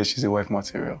concluded she's a wife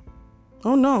material?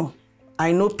 Oh no,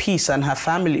 I know Peace and her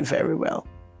family very well.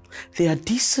 They are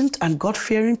decent and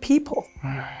God-fearing people.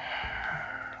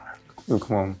 Look,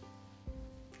 Mom,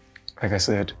 like I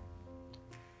said,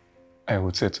 I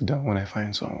would settle down when I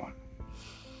find someone.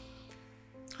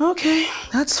 Okay,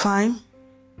 that's fine.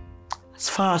 As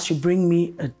far as you bring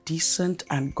me a decent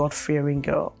and God-fearing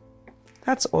girl.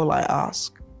 That's all I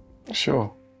ask.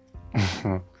 Sure.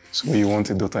 So you want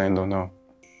a daughter-in-law now?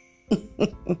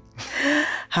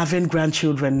 Having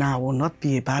grandchildren now will not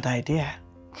be a bad idea.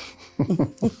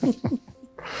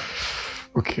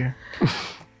 Okay.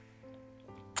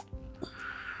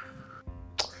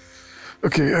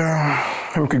 Okay,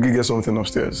 we could get something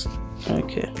upstairs.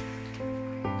 Okay.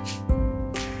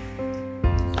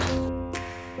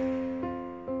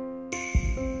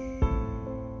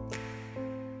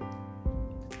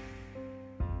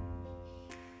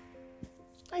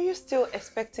 Are you still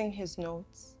expecting his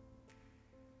notes?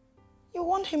 You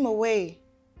want him away.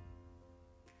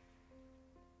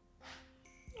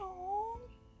 Oh,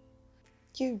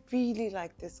 you really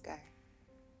like this guy.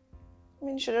 I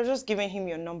mean, you should have just given him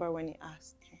your number when he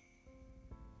asked you.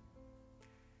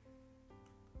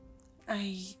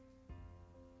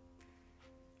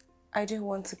 I didn't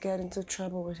want to get into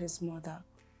trouble with his mother.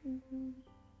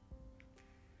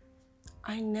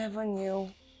 I never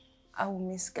knew I would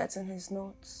miss getting his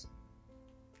notes.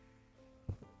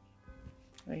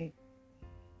 Wait.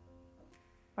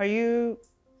 Are you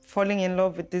falling in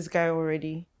love with this guy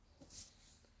already?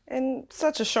 In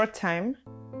such a short time?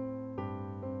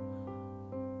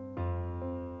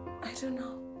 I don't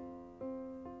know.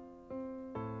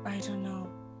 I don't know.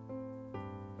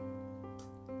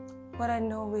 What I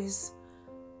know is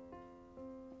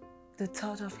the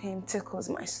thought of him tickles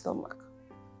my stomach.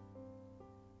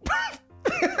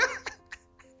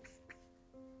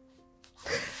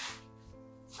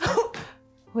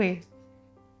 Wait.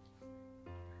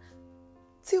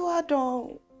 Tiwa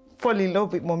don't fall in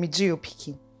love with Mommy Gio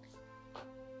Pikin.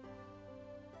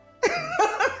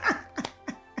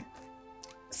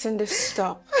 Cindy,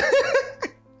 stop.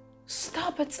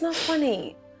 Stop, it's not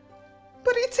funny.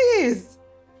 But it is.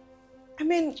 I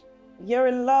mean, you're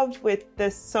in love with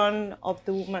the son of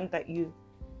the woman that you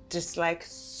dislike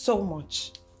so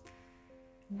much.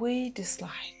 We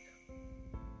dislike.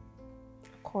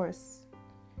 Of course.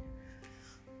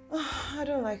 I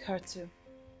don't like her too.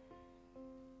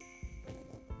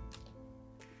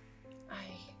 I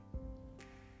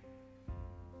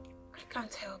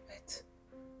can't help it.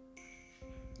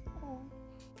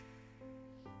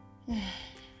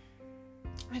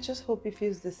 I just hope he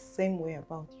feels the same way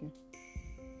about you.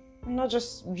 I'm not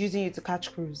just using you to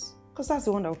catch cruise, because that's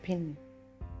the one that will pain me.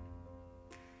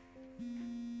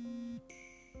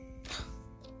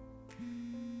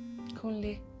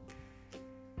 Kunle.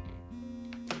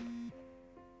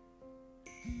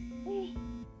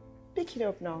 Pick it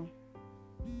up now.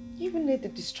 You even need the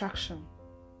distraction.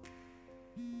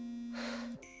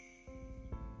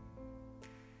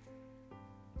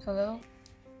 Hello?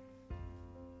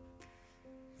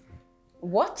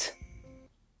 What?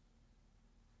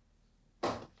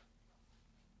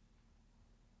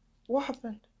 What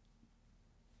happened?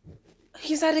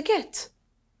 He's at the gate.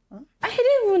 Huh? He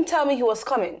didn't even tell me he was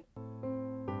coming.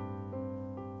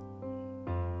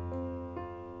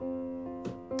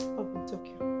 Oh, it's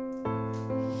okay.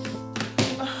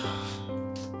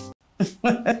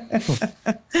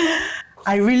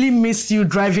 I really miss you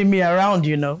driving me around,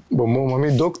 you know. But Mom, I'm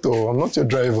a doctor. I'm not your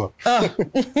driver.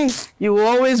 You will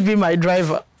always be my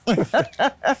driver.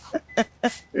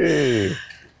 Hey.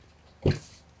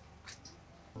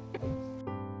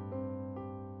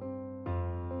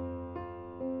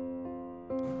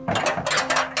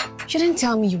 You didn't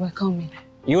tell me you were coming.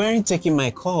 You weren't taking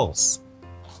my calls.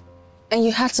 And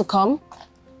you had to come?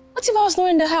 What if I was not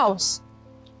in the house?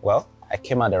 Well, I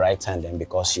came at the right time then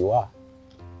because you are.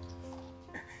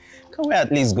 Can we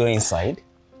at least go inside?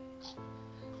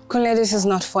 Kunle, this is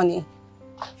not funny.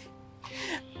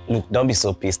 Look, don't be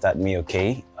so pissed at me,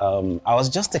 okay? I was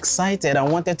just excited. I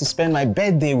wanted to spend my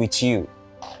birthday with you.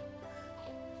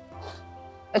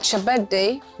 It's your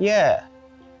birthday? Yeah.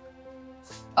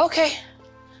 Okay.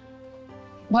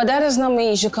 But that does not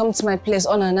mean you should come to my place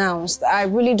unannounced. I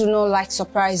really do not like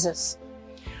surprises.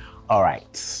 All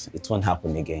right, it won't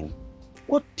happen again.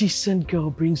 What decent girl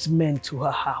brings men to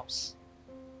her house?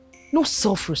 No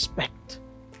self-respect.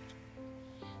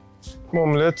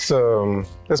 Mom, let's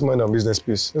mind our business,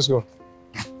 please. Let's go.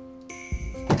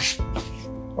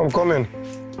 I'm coming.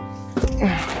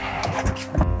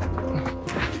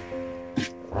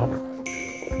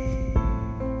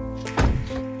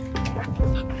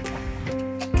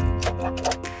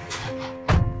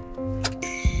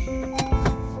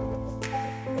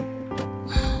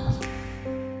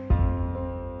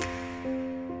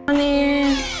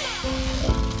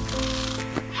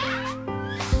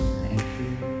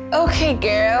 Okay,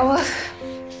 girl.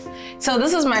 So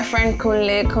this is my friend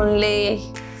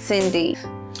Kunle, Cindy.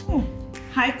 Oh.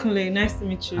 Hi, Kunle. Nice to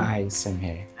meet you. Hi, same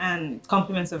here. And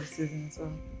compliments of the season as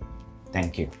well.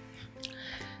 Thank you.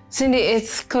 Cindy,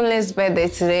 it's Kunle's birthday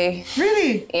today.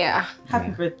 Really? Yeah.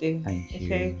 Happy birthday. Thank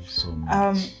you so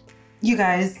much. You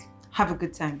guys have a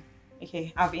good time.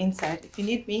 Okay, I'll be inside. If you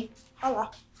need me, holla.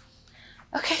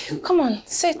 Okay, come on,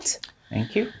 sit.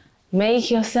 Thank you.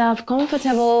 Make yourself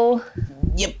comfortable.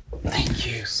 Yep. Thank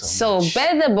you so much. So,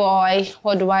 birthday boy,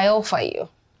 what do I offer you?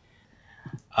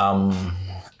 I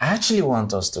actually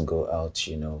want us to go out,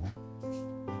 you know.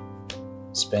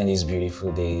 Spend this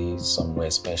beautiful day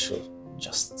somewhere special.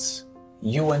 Just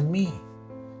you and me.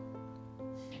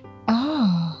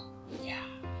 Oh. Yeah.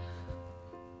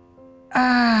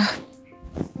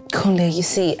 Kunle, you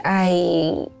see,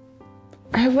 I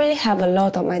really have a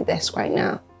lot on my desk right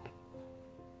now.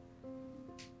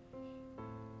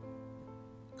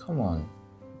 Come on,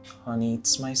 honey,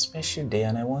 it's my special day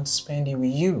and I want to spend it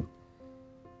with you.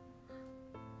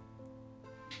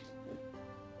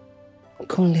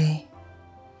 Kunle,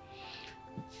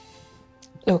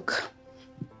 look,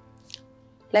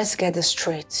 let's get this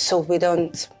straight so we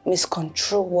don't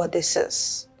misconstrue what this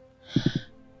is.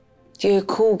 You're a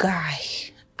cool guy.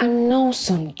 I know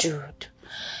some dude.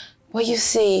 But you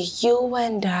see, you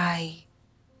and I,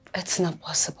 it's not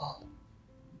possible.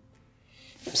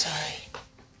 I'm sorry.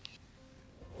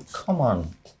 Come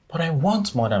on, but I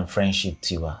want more than friendship,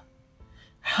 Tiwa.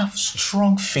 I have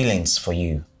strong feelings for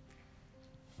you.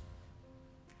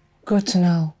 Good to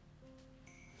know.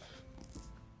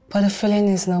 But the feeling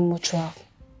is not mutual.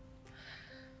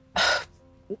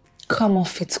 Come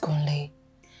off it, Kunle.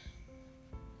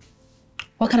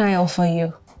 What can I offer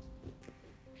you?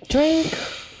 Drink?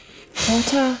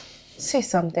 Water? Say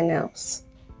something else.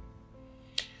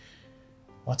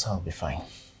 Water will be fine.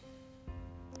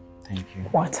 Thank you.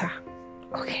 Water.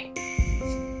 Okay.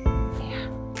 Yeah.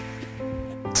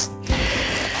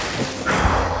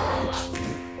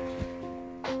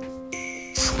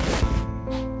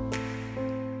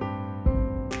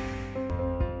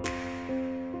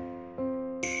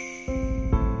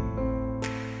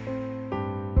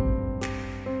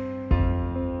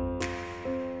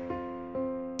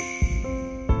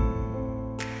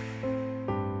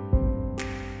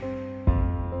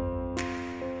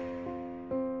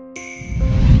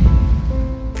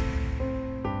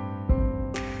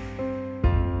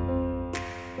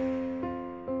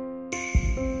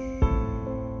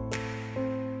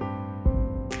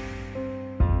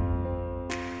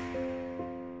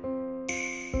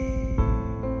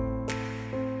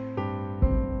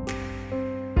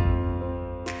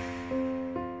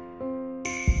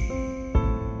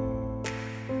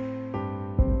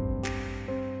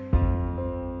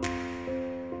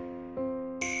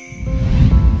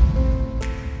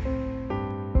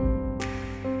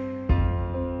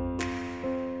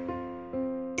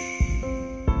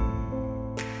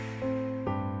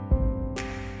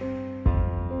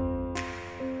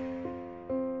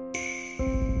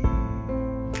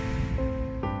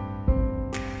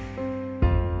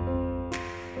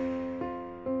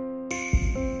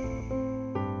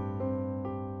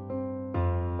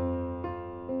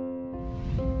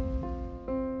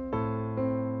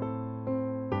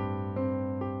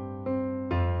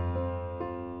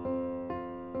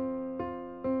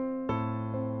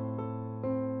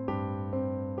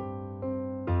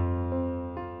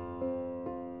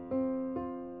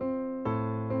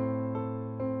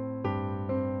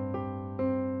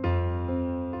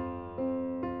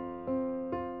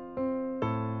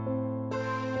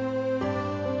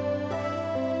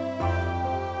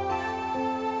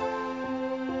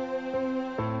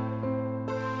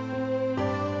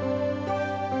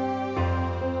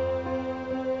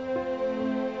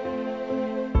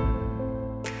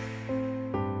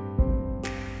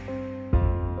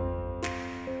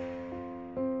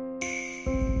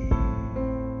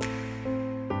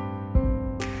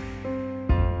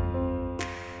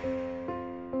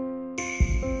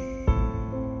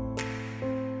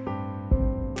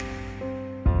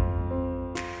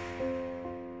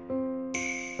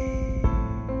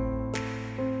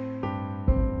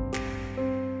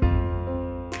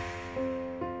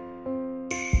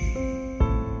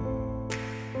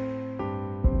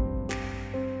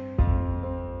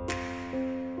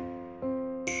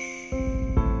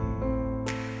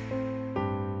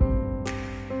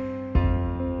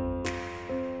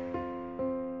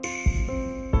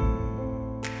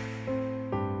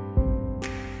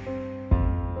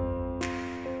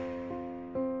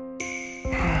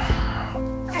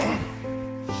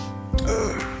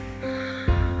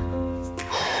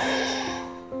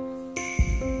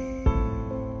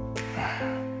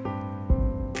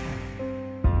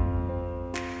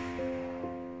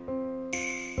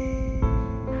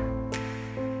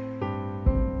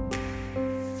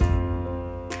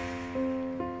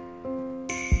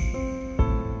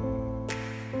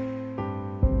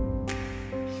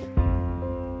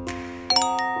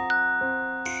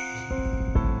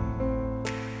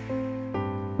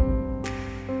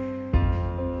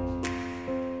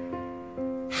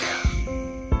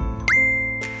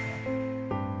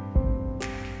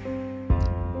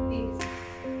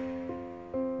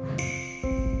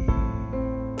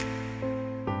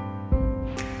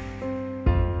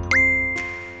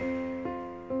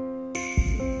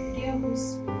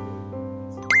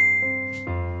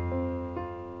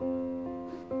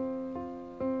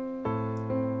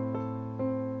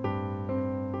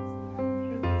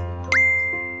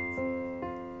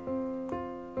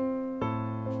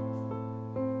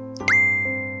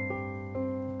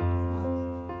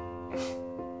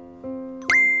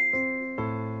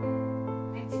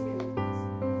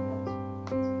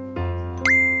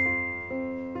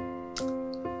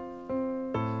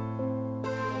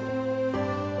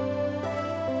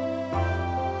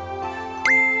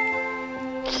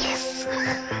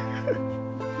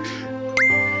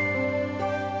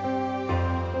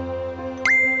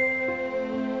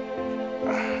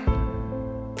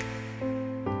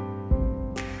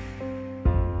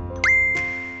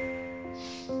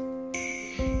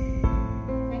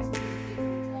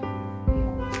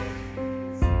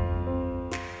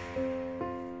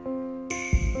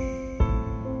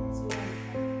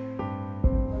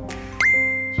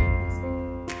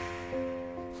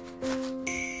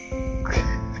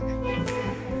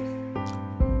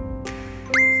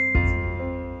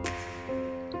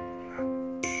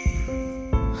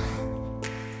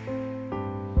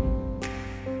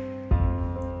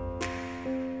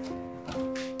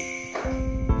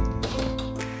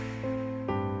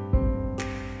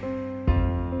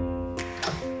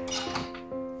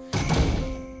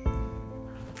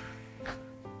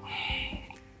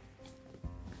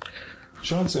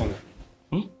 Johnson.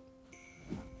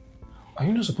 Are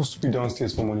you not supposed to be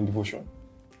downstairs for morning devotion?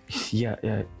 Yeah.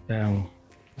 I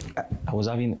was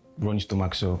having runny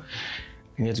stomach, so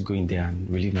I need to go in there and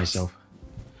relieve myself.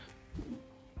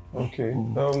 Okay.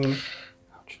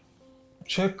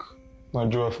 Check my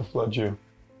drawer for flagyl.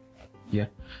 Yeah.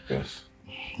 Yes.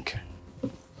 Okay.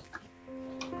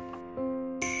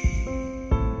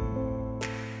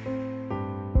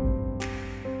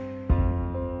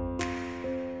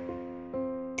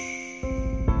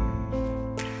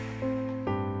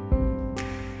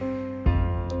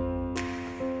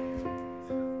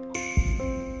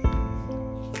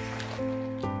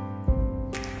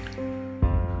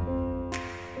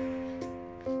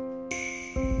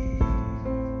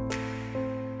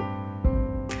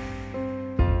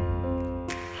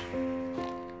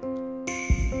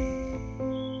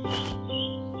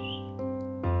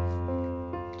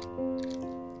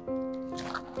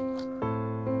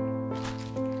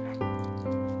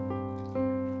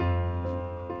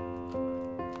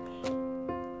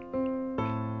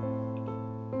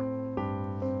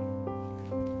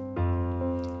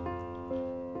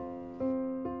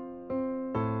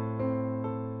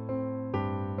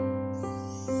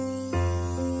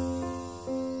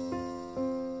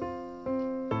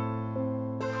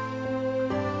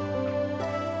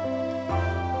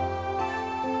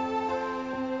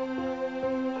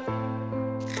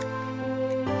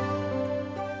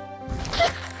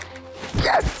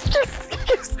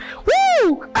 Yes.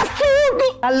 Woo! I feel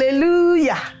good.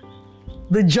 Hallelujah.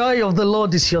 The joy of the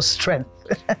Lord is your strength.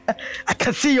 I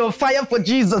can see you're on fire for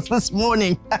Jesus this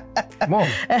morning. Mom.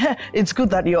 It's good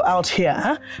that you're out here.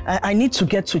 Huh? I need to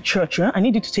get to church. Huh? I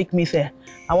need you to take me there.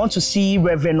 I want to see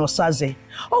Reverend Osaze.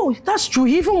 Oh, that's true.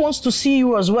 He even wants to see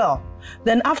you as well.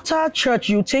 Then after church,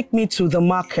 you take me to the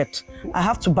market. I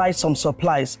have to buy some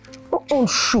supplies. Oh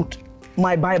shoot.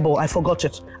 My Bible, I forgot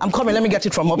it. I'm coming, let me get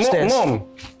it from upstairs. Mom!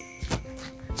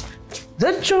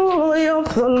 The joy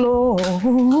of the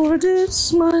Lord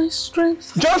is my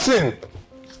strength. Johnson!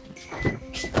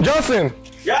 Johnson!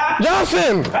 Yeah!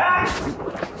 Johnson!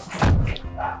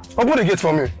 Open the gate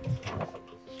for me.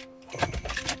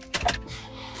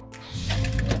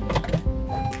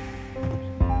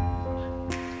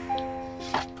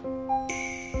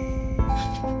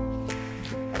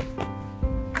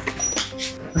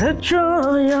 The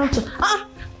joy of the...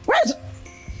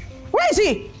 Where is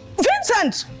he?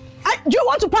 Vincent! Do you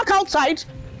want to park outside?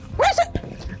 Where is it?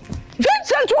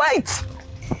 Vincent, wait!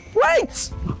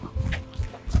 Wait!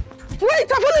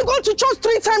 Wait, I've only gone to church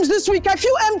 3 times this week. I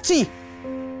feel empty.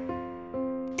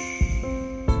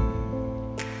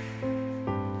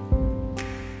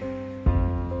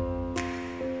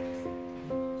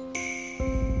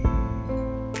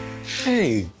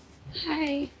 Hey.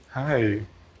 Hi. Hi.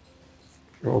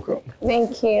 You're welcome.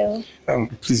 Thank you.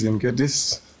 Please get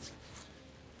this.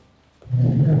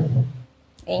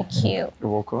 Thank you. You're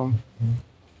welcome.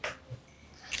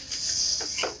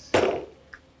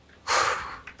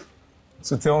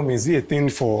 So tell me, is it a thing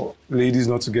for ladies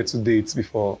not to get to dates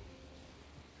before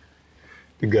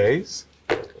the guys?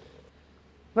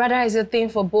 Rather, it's a thing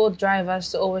for both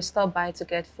drivers to always stop by to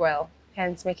get fuel,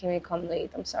 hence making me come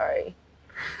late. I'm sorry.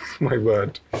 My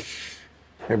bad.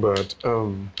 My bad.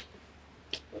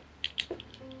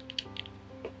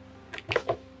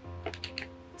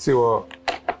 See what?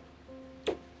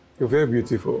 You're very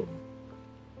beautiful.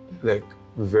 Like,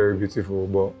 very beautiful,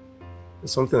 but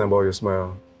there's something about your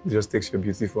smile. It just takes your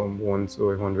beauty from 1 to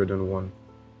 101.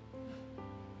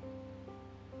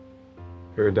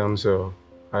 You're a damsel.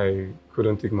 I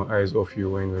couldn't take my eyes off you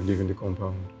when you were leaving the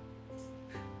compound.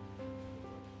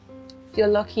 You're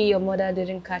lucky your mother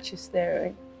didn't catch you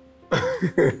staring.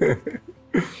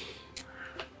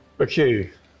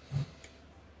 Okay.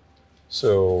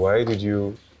 So why did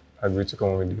you agree to come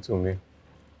on a date with me?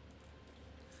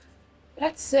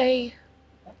 Let's say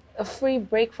a free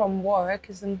break from work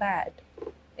isn't bad,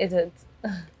 is it?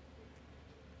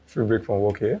 Free break from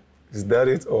work here? Is that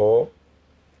it, or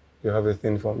you have a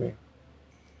thing for me?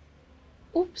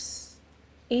 Oops.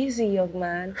 Easy, young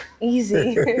man.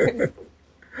 Easy.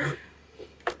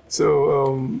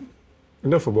 So,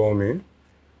 enough about me.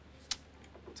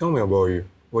 Tell me about you.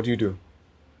 What do you do?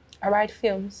 I write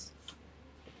films.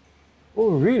 Oh,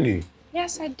 really?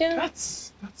 Yes, I do.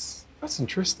 That's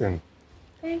interesting.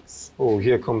 Thanks. Oh,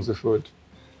 here comes the food.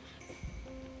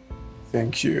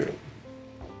 Thank you.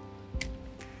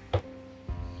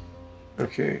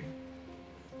 Okay.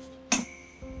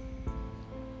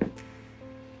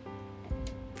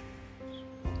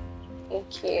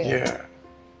 Thank you. Yeah.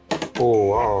 Oh,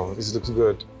 wow. This looks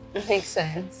good. It makes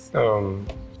sense.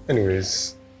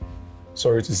 Anyways,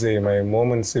 Sorry to say, my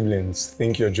mom and siblings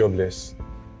think you're jobless.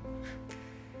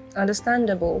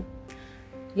 Understandable.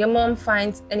 Your mom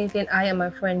finds anything I and my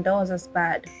friend does as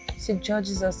bad. She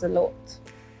judges us a lot.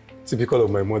 Typical of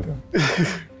my mother.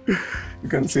 You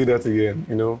can say that again,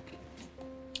 you know.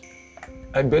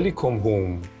 I barely come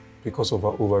home because of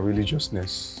her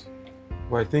over-religiousness.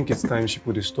 But I think it's time she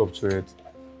put a stop to it.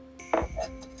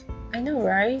 I know,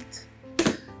 right?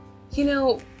 You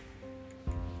know,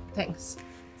 thanks.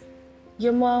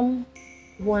 Your mom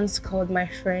once called my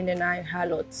friend and I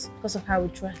harlots because of how we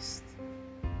dressed.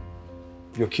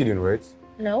 You're kidding, right?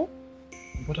 No?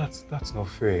 But that's not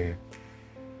fair.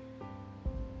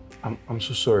 I'm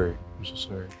so sorry. I'm so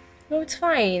sorry. No, it's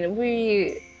fine.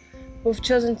 We've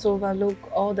chosen to overlook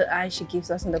all the eyes she gives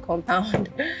us in the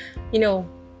compound. You know,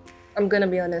 I'm gonna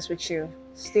be honest with you.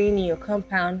 Staying in your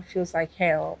compound feels like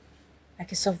hell.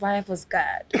 Like a survivor's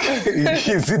guide.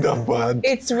 Is it that bad?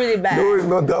 It's really bad. No, it's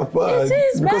not that bad. It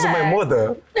is because bad. of my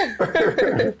mother.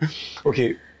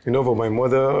 Okay, enough of my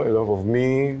mother, enough of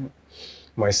me,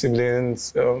 my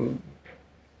siblings. Tell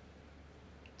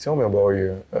me about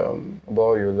you,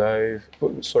 about your life.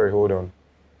 Oh, sorry, hold on.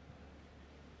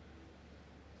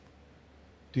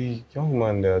 The young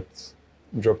man that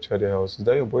dropped you at the house, is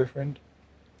that your boyfriend?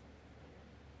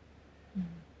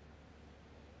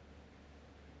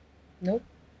 Nope.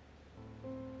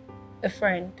 A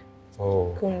friend.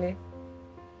 Oh. Kunle.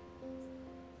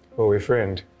 Oh, a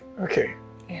friend. Okay.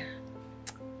 Yeah.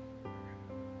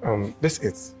 This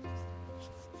is.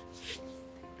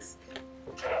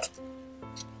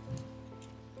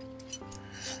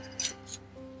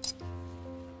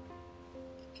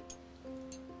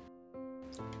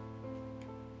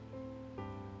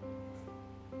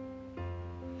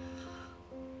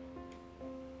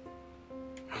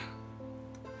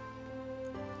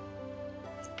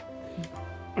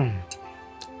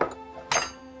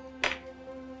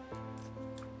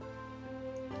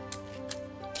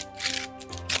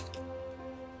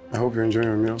 I hope you're enjoying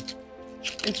your meal.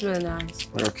 It's really nice.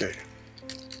 Okay.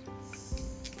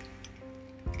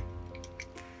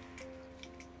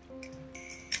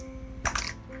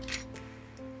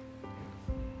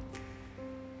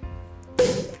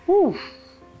 Whew.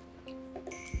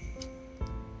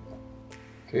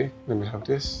 Okay, let me have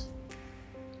this.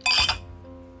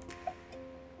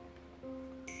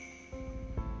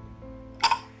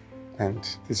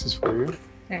 And this is for you.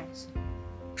 Thanks.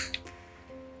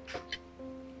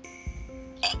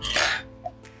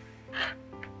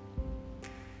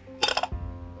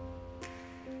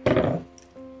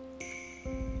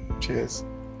 Cheers.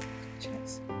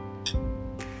 Cheers.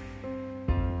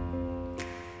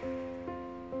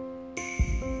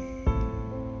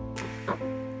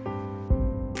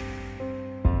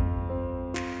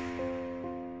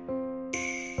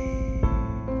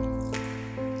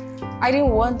 I didn't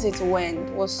want it to end.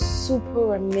 It was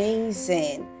super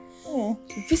amazing.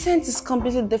 Vincent is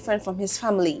completely different from his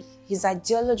family. His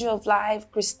ideology of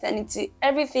life, Christianity,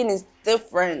 everything is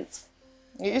different.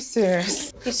 Are you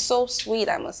serious? He's so sweet,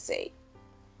 I must say.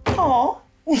 Oh.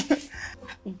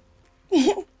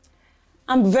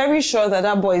 I'm very sure that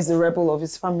that boy is the rebel of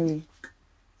his family.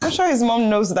 I'm sure his mom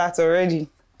knows that already.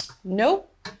 Nope.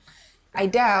 I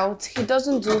doubt he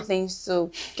doesn't do things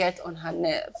to get on her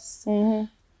nerves.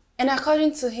 And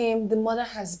according to him, the mother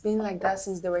has been like that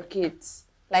since they were kids.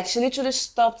 Like, she literally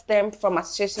stopped them from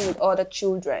associating with other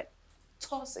children.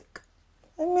 Toxic.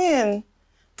 I mean,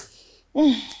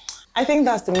 I think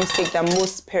that's the mistake that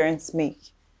most parents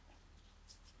make.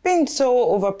 Being so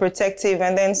overprotective,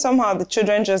 and then somehow the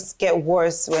children just get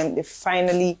worse when they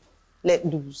finally let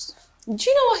loose. Do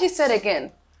you know what he said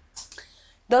again?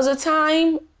 There was a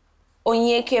time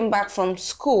Onye came back from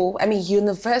school,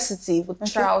 university, with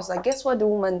trousers. Guess what the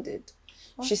woman did?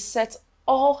 What? She set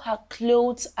all her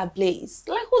clothes ablaze.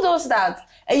 Like, who does that?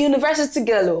 A university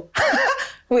girl.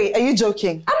 Wait, are you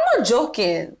joking? I'm not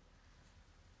joking.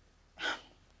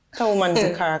 That woman is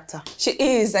a character. She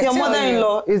is. Your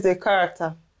mother-in-law is a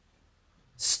character.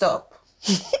 Stop.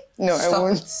 No, Stop. I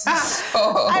won't. Stop.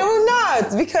 I will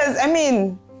not, because,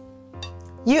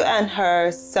 you and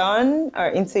her son are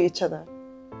into each other.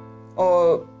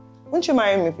 Or won't you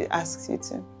marry me if he asks you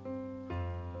to?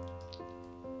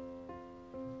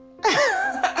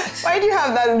 Why do you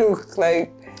have that look?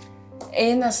 Like,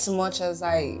 in as much as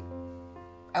I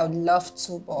would love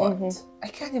to, but I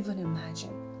can't even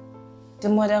imagine. The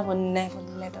mother will never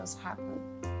let us happen.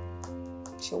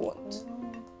 She won't.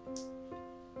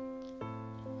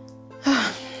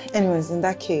 Anyways, in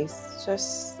that case,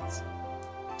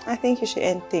 I think you should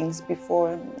end things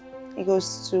before it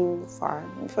goes too far,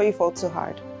 before you fall too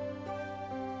hard.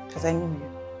 Because I know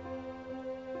you.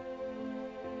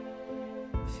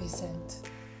 Vincent.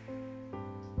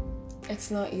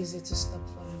 It's not easy to stop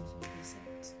falling for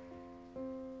Vincent.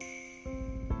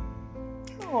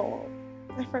 Oh,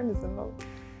 my friend is in love.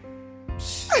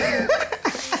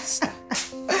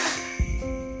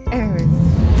 Anyways.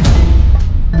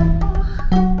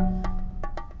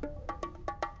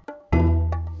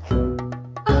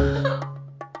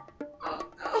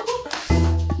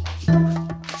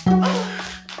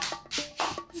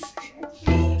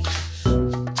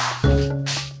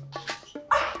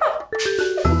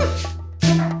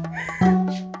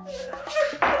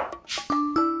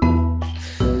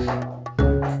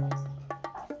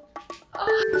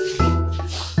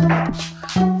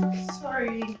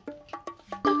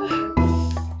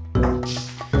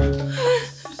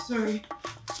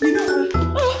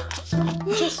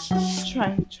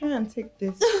 Take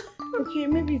this. Okay,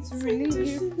 maybe it's relief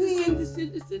you.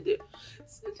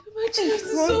 My chest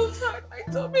is so tight. My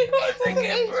tummy hurts. I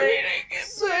can't breathe.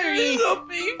 Sorry. It's so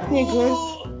painful.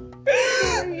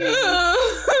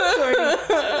 Sorry.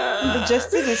 The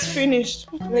digestive is finished.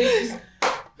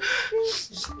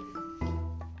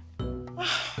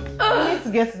 I need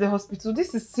to get to the hospital.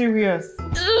 This is serious.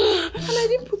 And I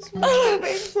didn't put too much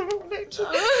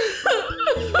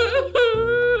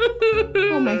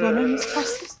Oh my god,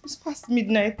 it's past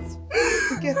midnight.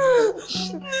 To get oh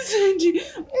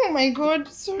my god,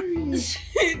 sorry. My tummy is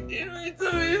paining me. My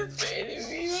tummy is paining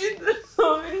me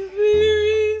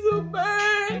so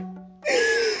bad.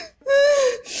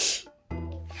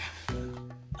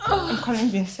 I'm calling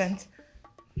Vincent.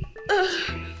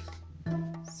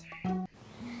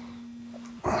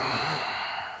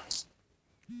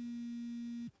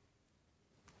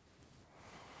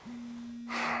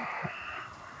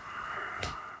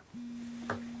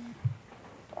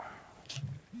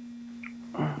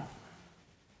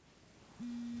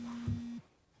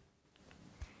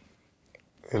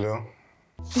 Hello?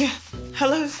 Yeah,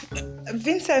 hello,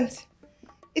 Vincent.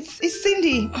 It's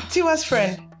Cindy, Tiwa's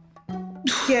friend.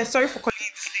 Yeah, sorry for calling you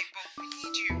this late, but we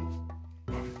need you.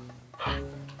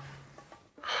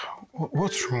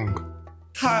 What's wrong?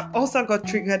 Her ulcer got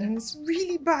triggered and it's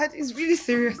really bad. It's really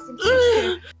serious. I'm so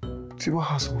scared. Tiwa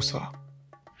has ulcer.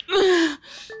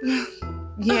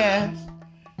 Yeah.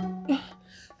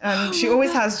 And she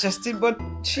always has Justin, but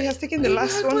she has taken the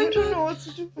last one. I don't know what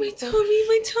to do. My tummy.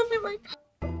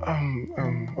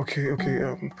 Okay.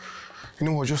 You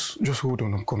know what? Just hold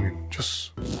on. I'm coming.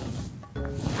 Just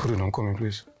hold on. I'm coming,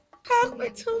 please. My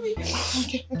tummy.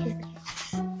 Okay.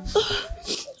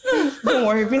 Don't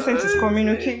worry, Vincent is coming.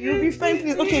 Okay, you'll be fine,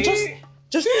 please. Okay,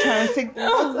 just try and take the. I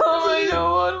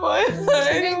don't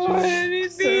want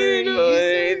anything.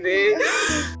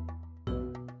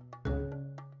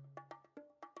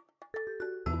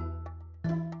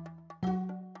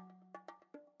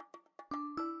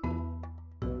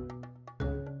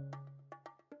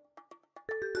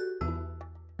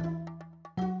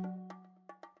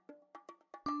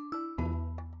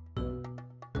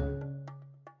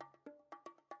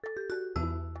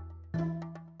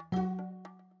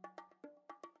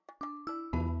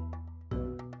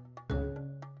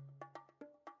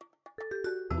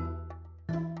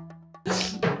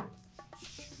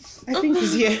 I think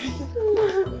he's here.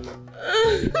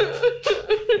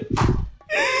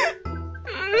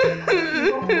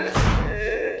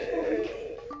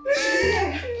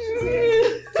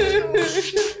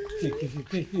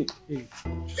 Hey.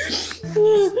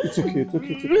 It's okay.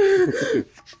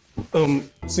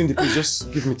 Cindy, please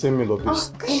just give me 10 minutes of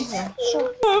this.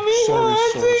 Sure. Sorry.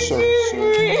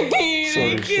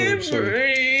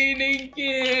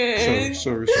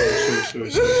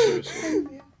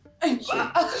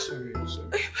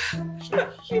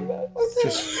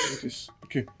 Just this.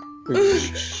 Okay.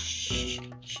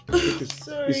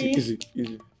 Easy.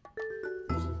 Easy.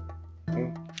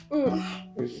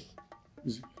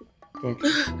 Thank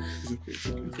you.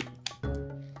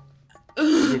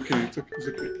 It's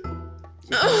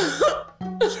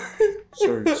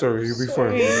okay. Sorry. You'll be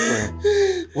fine.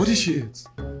 What did she eat?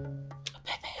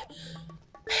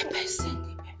 Pepper,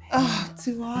 Cindy.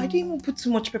 Tiwa, I didn't even put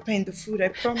too much pepper in the food, I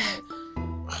promise.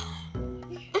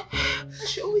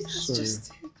 She always has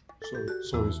just it.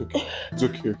 Sorry, it's okay. It's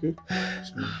okay?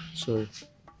 Sorry.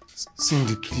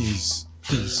 Cindy, please.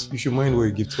 You should mind what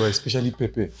you give to her, especially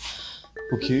pepper.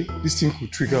 Okay? This thing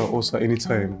could trigger an ulcer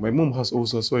anytime. My mom has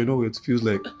ulcer, so I know what it feels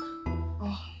like.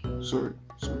 Sorry.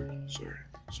 It's okay.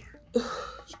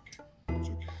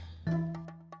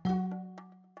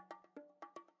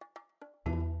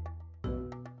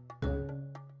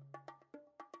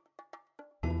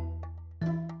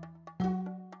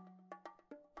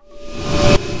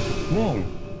 Mom,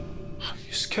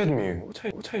 you scared me. What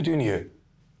are you doing here?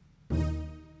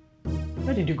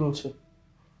 Where did you go to?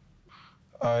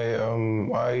 I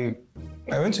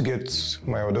went to get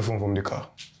my other phone from the car.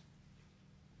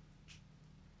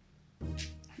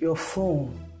 Your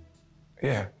phone?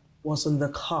 Yeah. Was in the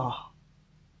car.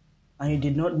 And you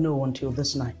did not know until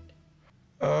this night?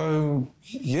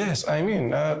 Yes, I mean,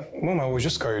 Mom, I was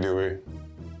just carried away.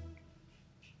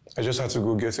 I just had to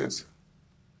go get it.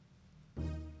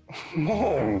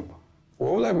 Mom,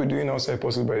 what will I be doing outside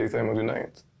possible by the time of the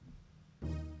night?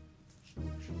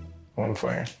 Oh, I'm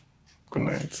fine. Good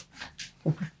night.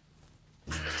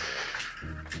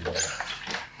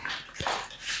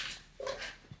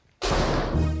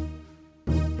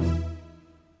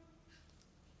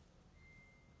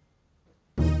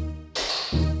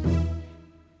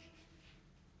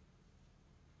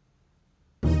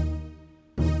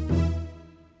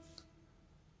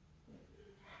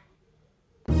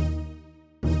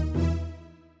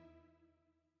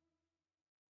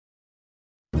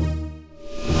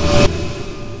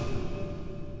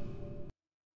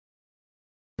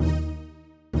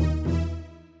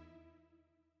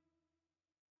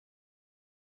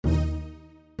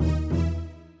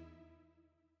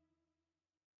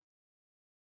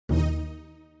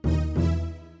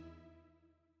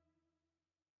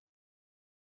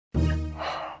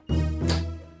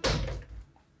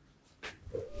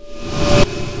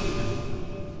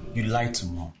 You lied to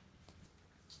Mom.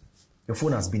 Your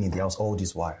phone has been in the house all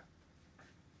this while.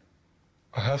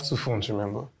 I have 2 phones,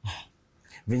 remember?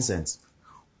 Vincent,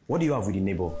 what do you have with the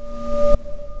neighbor?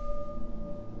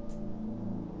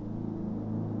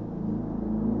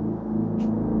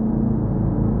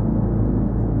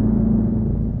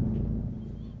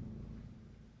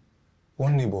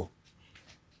 One neighbor.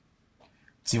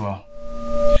 Tiwa,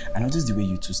 I noticed the way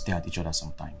you two stare at each other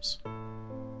sometimes.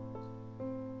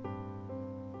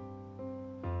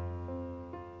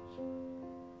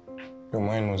 Your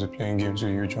mind was playing games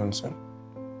with you, Johnson.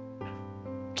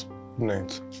 Good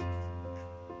night.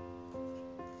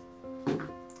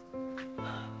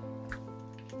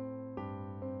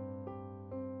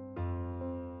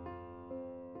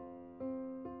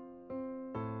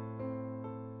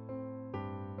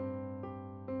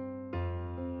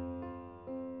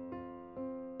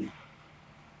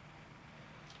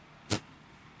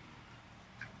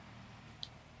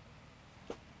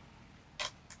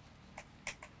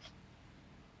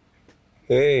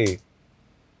 Hey,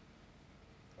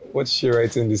 what's she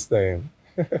writing this time?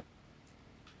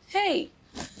 Hey.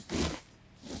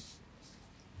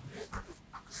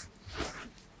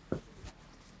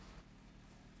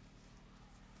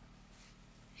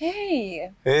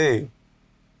 Hey. Hey.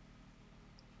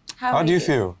 How do you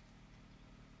feel?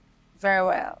 Very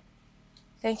well.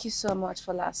 Thank you so much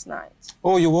for last night.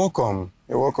 Oh, you're welcome.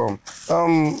 You're welcome.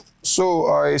 So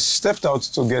I stepped out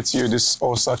to get you this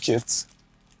Ulcer kit.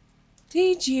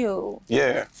 Did you?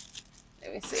 Yeah.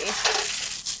 Let me see.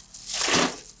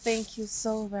 Thank you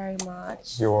so very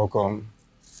much. You're welcome.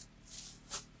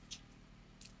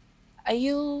 Are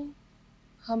you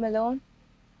home alone?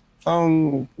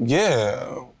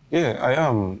 Yeah, I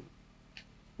am.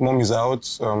 Mom is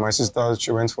out. My sister,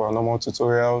 she went for a normal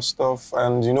tutorial stuff.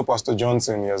 And you know Pastor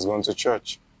Johnson, he has gone to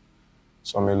church.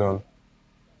 So I'm alone.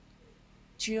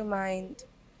 Do you mind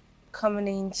coming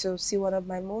in to see one of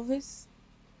my movies?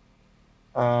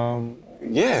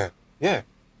 Yeah.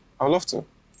 I'd love to.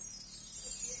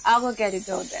 I'll go get it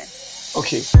though then.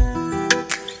 Okay.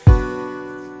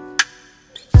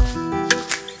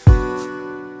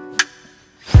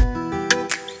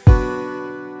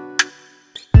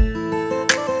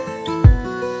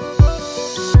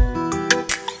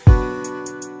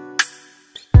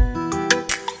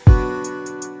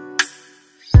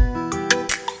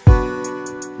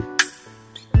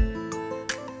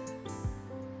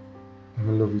 I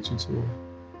love you too.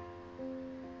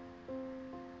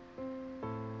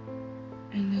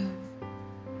 I know.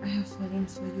 I have fallen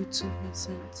for you too,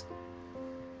 Vincent.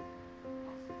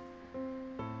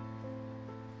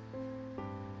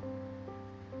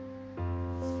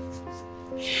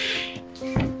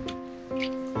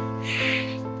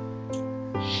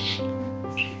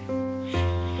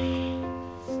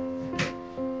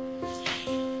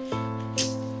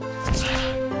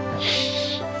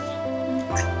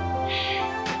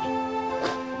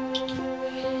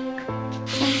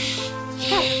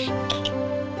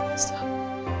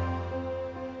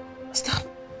 Stop,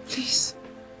 please.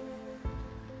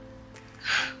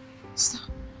 Stop.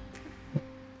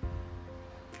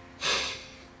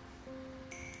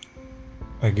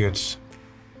 I get.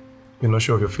 You're not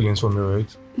sure of your feelings for me,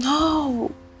 right?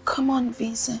 No, come on,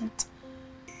 Vincent.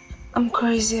 I'm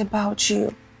crazy about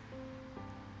you.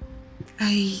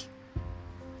 I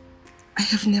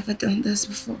have never done this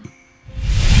before.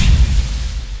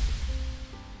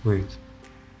 Wait.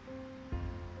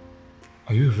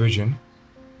 Are you a virgin?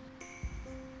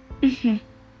 Mm-hmm.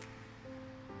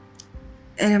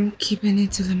 And I'm keeping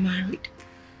it till I'm married.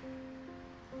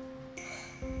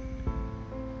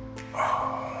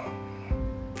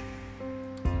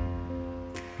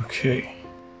 Okay.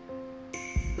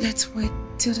 Let's wait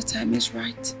till the time is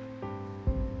right.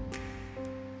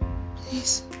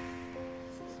 Please.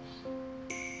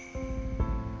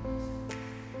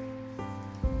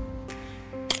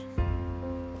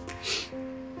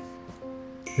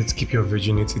 Let's keep your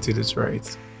virginity till it's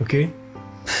right, okay?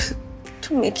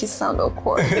 To make it sound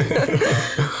awkward.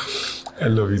 I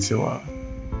love you, Tiwa.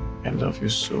 I love you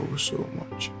so, so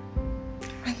much.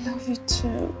 I love you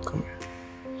too. Come here.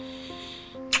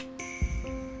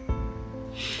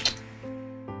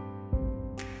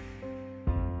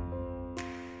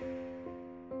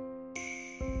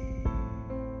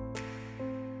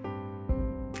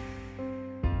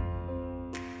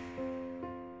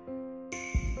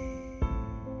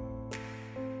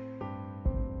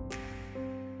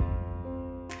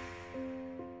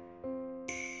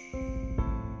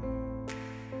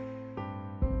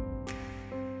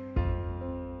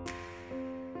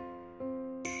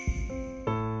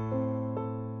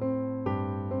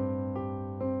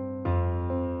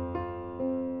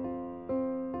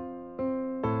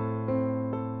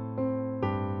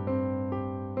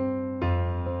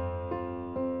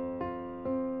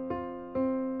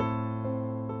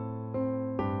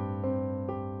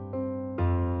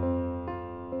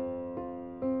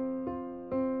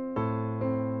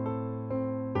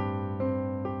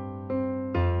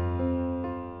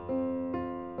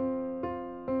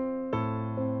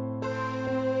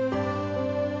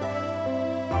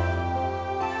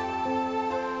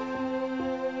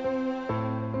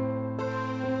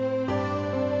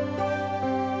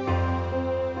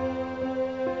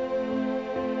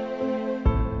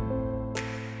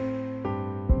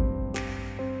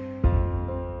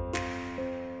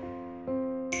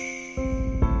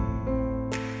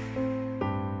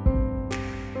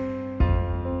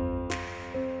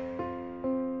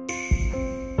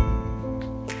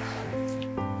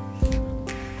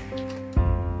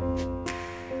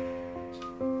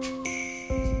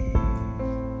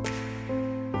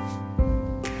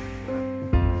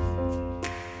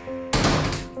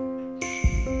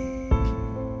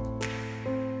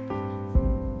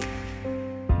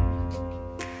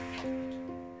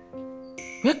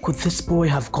 Where could this boy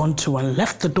have gone to and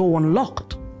left the door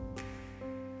unlocked?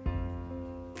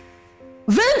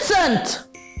 Vincent!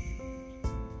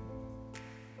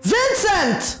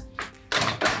 Vincent!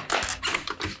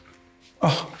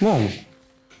 Oh, Mom.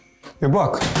 You're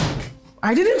back.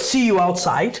 I didn't see you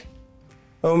outside.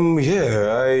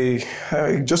 Yeah,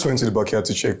 I just went to the backyard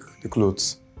to check the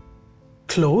clothes.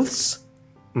 Clothes?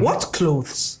 Mm-hmm. What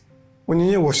clothes? When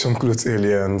you washed some clothes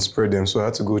earlier and spread them, so I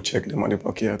had to go check them at the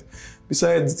backyard.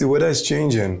 Besides, the weather is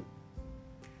changing.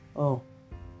 Oh.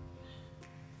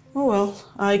 Oh well,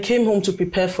 I came home to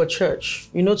prepare for church.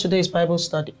 You know today is Bible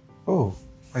study. Oh,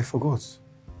 I forgot.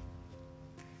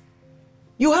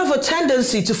 You have a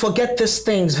tendency to forget these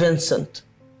things, Vincent.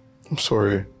 I'm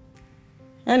sorry.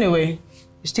 Anyway,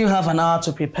 you still have an hour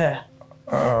to prepare.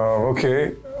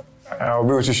 Okay. I'll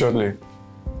be with you shortly.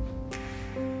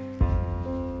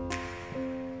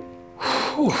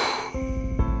 Whew.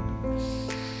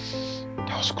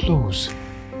 That was close.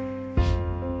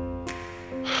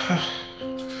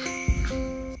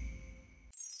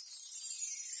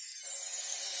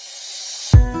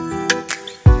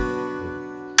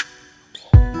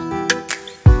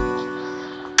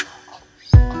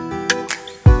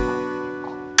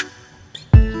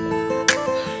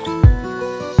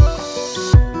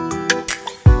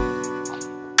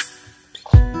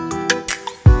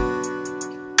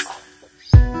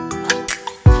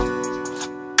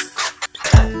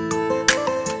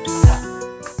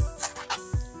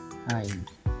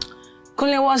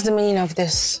 What's the meaning of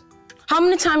this? How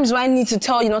many times do I need to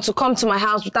tell you not to come to my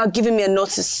house without giving me a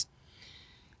notice?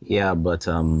 Yeah, but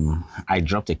I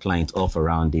dropped a client off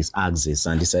around this axis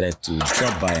and decided to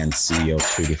drop by and see your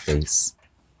pretty face.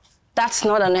 That's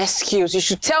not an excuse. You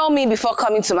should tell me before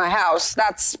coming to my house.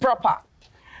 That's proper.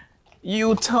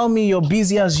 You tell me you're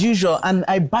busy as usual and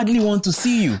I badly want to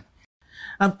see you.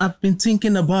 I've been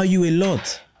thinking about you a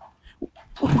lot.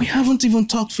 We haven't even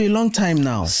talked for a long time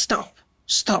now. Stop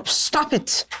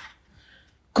it.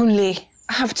 Kunle,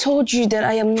 I have told you that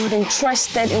I am not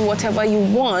interested in whatever you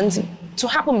want to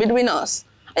happen between us.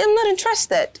 I am not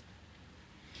interested.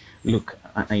 Look,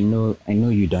 I know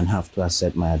you don't have to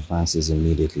accept my advances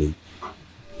immediately.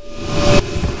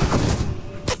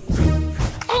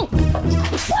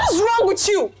 What is wrong with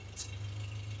you?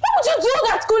 Why would you do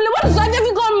that, Kunle? What is that? Have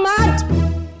you gone mad?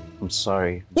 I'm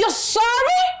sorry. You're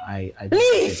sorry? I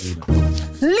Leave!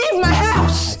 Leave my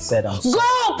house! I said I'm sorry.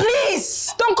 Go,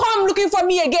 please! Don't come looking for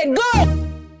me again. Go!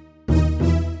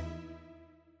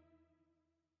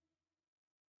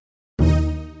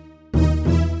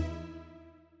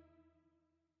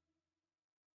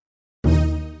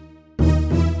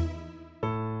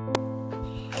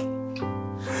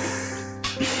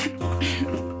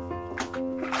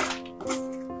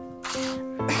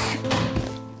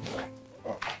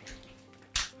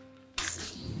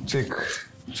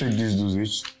 Take these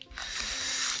dosage.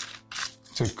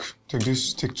 Take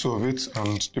this, take 2 of it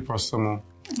and the paracetamol.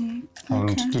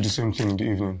 And do the same thing in the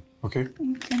evening, okay?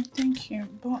 Okay, thank you.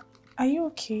 But are you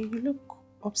okay? You look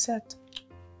upset.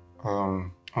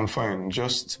 I'm fine.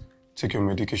 Just take your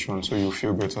medication so you'll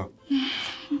feel better.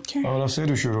 Okay. I would have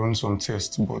said we should run some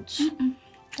tests, but...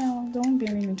 No, there won't be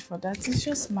any need for that. It's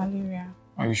just malaria.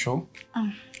 Are you sure?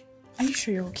 Are you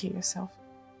sure you're okay yourself?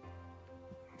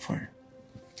 Fine.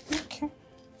 Okay.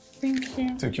 Thank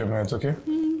you. Take your meds, okay?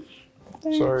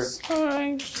 Thanks. Sorry. All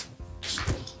right.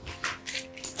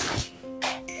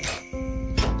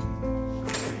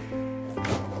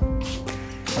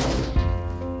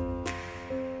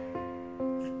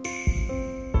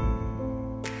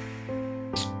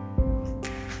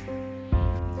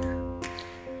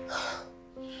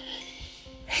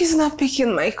 He's not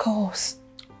picking my calls.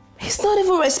 He's not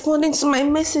even responding to my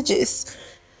messages.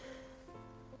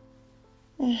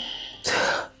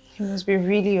 He must be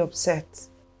really upset.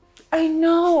 I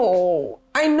know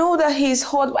that he's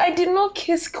hot, but I did not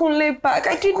kiss Kunle back.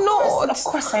 I did not. Of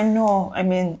course, I know. I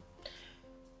mean,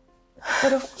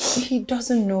 but he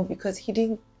doesn't know because he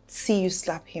didn't see you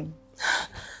slap him.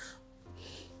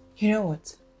 You know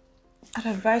what? I'd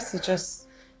advise you just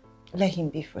let him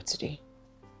be for today.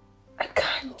 I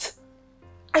can't.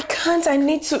 I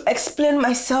need to explain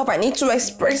myself. I need to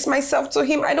express myself to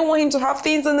him. I don't want him to have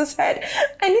things in his head.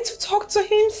 I need to talk to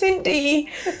him, Cindy.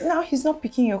 But now he's not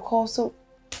picking your call, so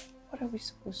what are we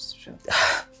supposed to do?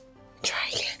 Try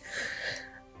again.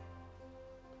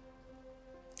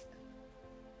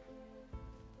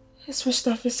 He switched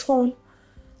off his phone.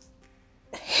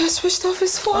 He switched off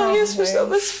his phone. He switched off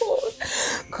his phone.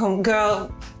 Come,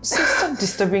 girl. So stop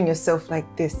disturbing yourself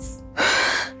like this.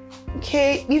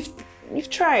 Okay, you've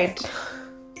tried.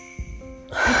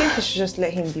 I think you should just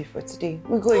let him be for today.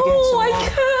 We'll go again tomorrow.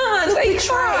 I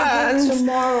can't.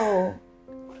 Tomorrow.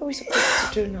 What are we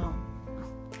supposed to do now?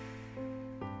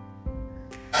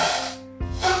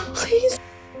 Please.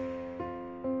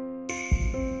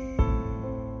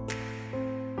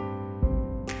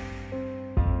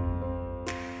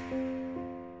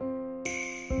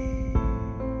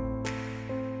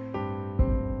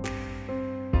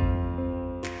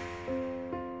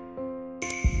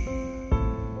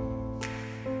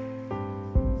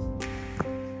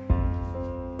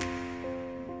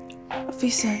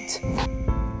 Vincent.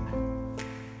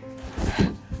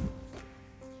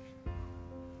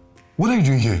 What are you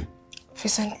doing here?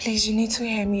 Vincent, please, you need to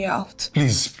hear me out.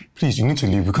 Please, you need to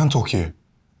leave. We can't talk here.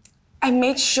 I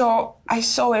made sure I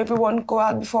saw everyone go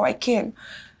out before I came.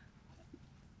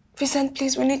 Vincent,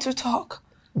 please, we need to talk.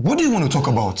 What do you want to talk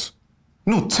about?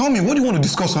 No, tell me, what do you want to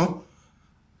discuss, huh?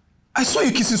 I saw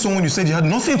you kissing someone you said you had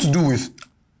nothing to do with.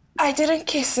 I didn't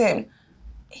kiss him.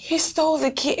 He stole the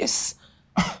kiss.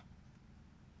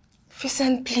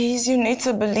 Vincent, please, you need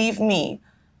to believe me.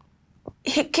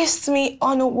 He kissed me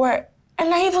unaware,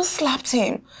 and I even slapped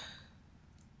him.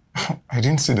 I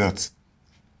didn't see that.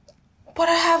 But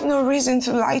I have no reason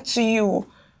to lie to you.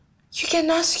 You can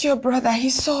ask your brother,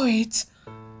 he saw it.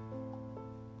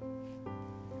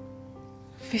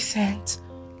 Vincent,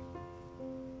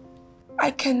 I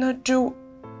cannot do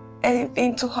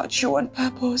anything to hurt you on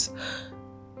purpose.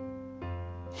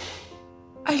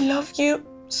 I love you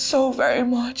so very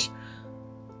much.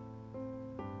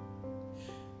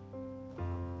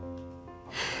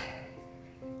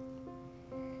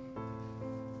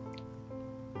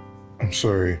 I'm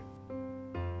sorry.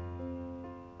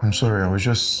 I was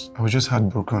just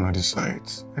heartbroken at the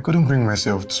sight. I couldn't bring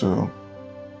myself to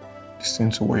listen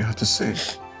to what you had to say.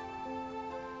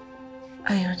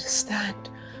 I understand.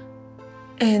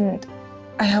 And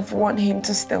I have warned him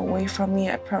to stay away from me,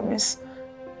 I promise.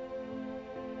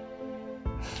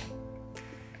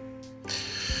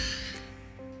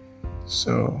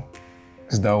 So,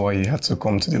 is that why you had to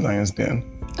come to the lion's den?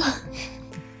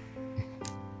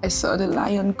 I saw the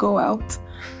lion go out.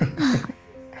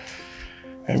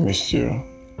 I missed you.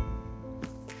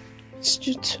 Missed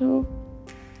you too.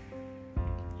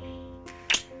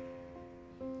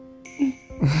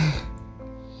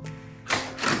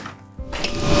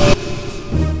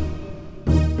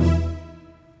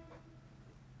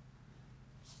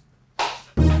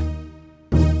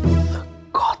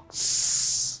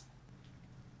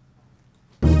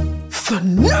 The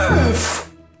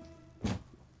nerve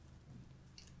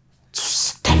to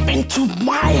step into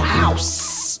my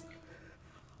house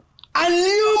and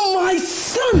lure my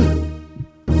son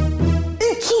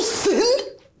into sin?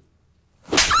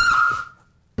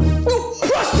 You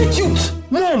prostitute!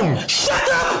 Mom!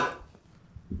 Shut up!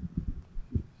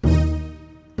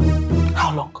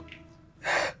 How long?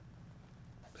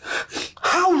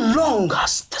 How long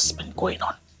has this been going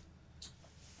on?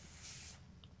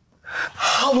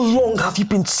 How long have you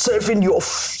been serving your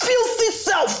filthy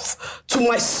self to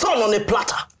my son on a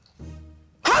platter?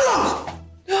 How long?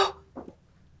 No.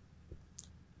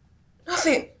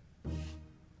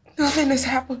 Nothing has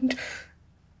happened.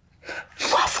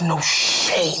 You have no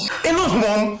shame. Enough,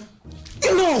 Mom!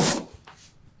 Enough!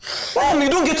 Mom, you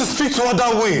don't get to speak to her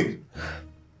that way.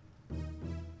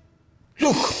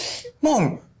 Look,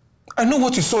 Mom, I know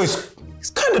what you saw is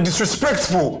kind of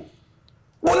disrespectful.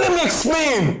 But let me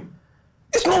explain.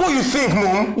 It's not what you think,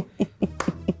 Mom.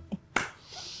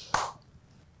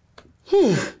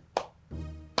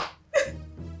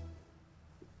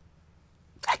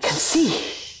 I can see.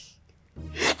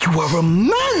 You are a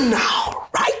man now,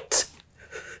 right?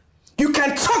 You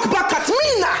can talk back at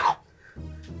me now.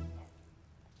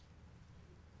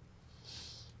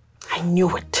 I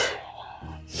knew it.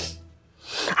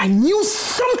 I knew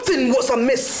something was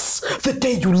amiss the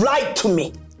day you lied to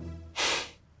me.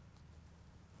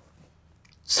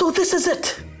 So this is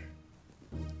it.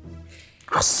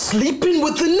 You're sleeping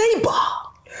with the neighbor.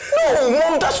 No,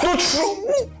 Mom, that's not true.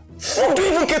 Mom, do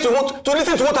you even care to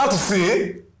listen to what I have to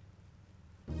say?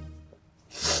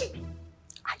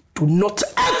 I do not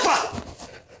ever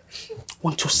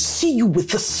want to see you with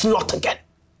this slut again.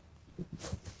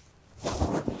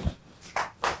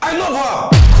 I love her!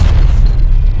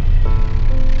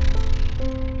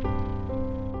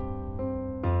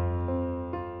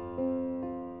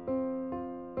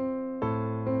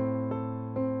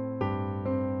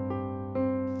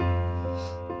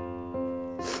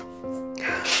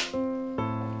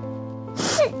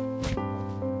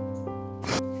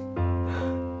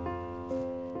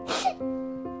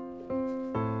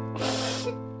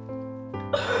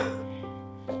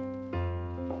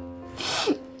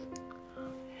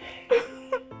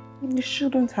 You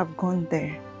shouldn't have gone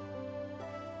there.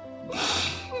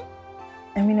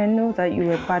 I mean, I know that you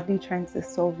were badly trying to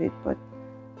solve it, but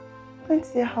going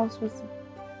to their house was a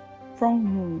wrong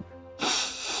move.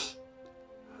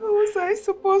 How was I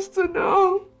supposed to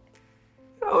know?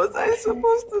 How was I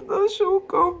supposed to know she would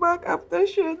come back after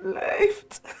she had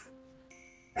left?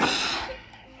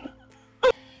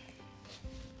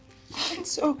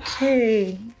 It's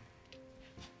okay.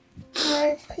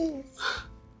 Alright, please.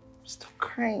 Stop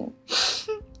crying.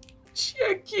 She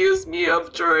accused me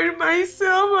of throwing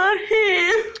myself at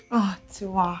him. Oh,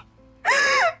 Tiwa.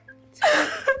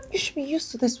 You should be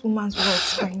used to this woman's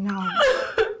words by now.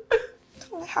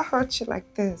 Don't let her hurt you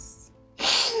like this.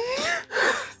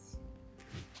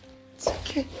 It's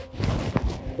okay.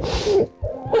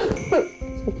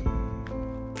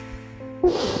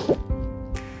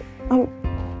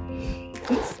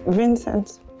 It's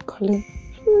Vincent calling.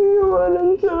 You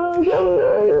want to talk? I'm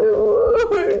not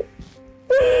anymore.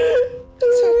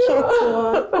 It's okay,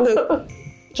 Tiwa. Look,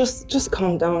 just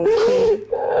calm down, okay?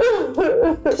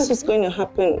 This is going to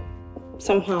happen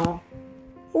somehow.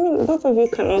 I mean, both of you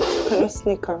cannot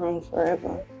sneak around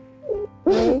forever.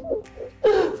 Right?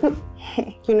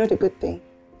 You know the good thing.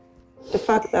 The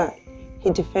fact that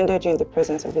he defended you in the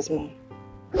presence of his mom.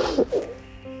 It's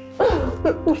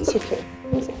okay.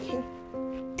 It's okay.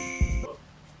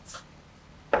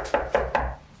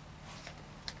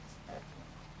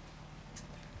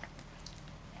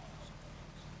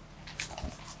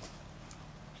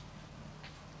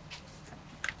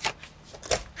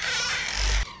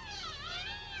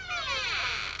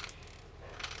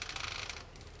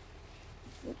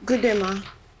 Good day, Ma.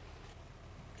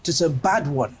 It is a bad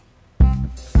one.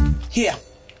 Here,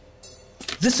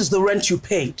 this is the rent you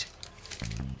paid.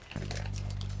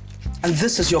 And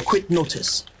this is your quit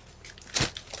notice.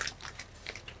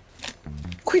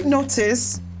 Quit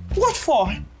notice? What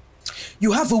for?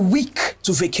 You have a week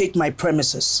to vacate my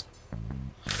premises.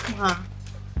 Ma,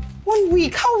 1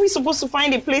 week? How are we supposed to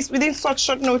find a place within such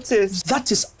short notice?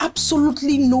 That is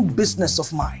absolutely no business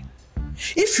of mine.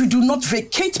 If you do not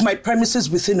vacate my premises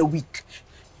within a week,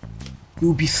 you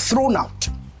will be thrown out.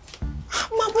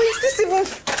 Ma, but is this even...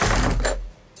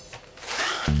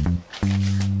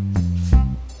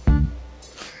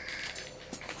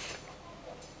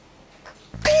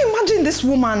 Can you imagine this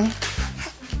woman?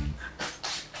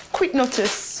 Quit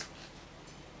notice.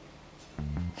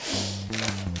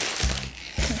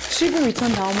 She even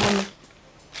returned our money.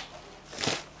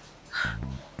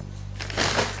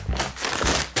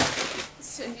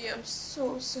 I'm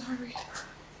so sorry.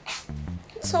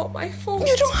 It's all my fault.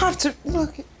 You don't have to.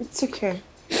 Look, it's okay.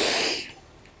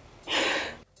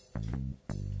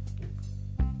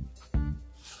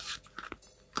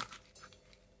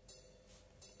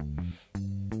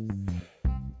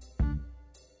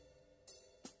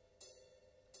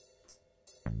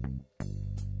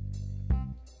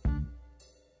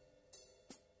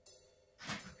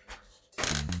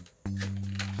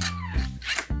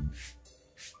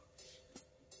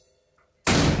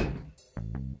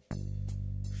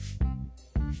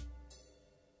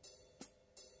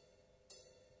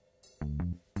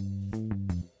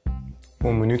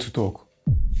 Mom, we need to talk.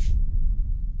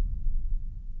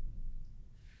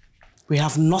 We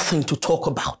have nothing to talk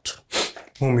about.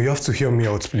 Mom, you have to hear me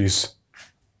out, please.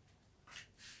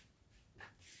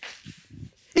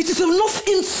 It is enough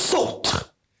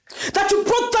insult that you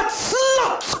brought that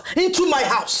slut into my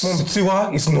house. Mom,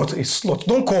 Tiwa is not a slut.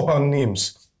 Don't call her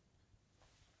names.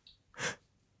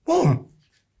 Mom,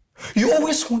 you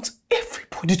always want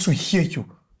everybody to hear you,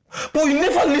 but you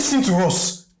never listen to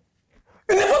us.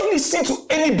 You never listen to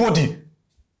anybody.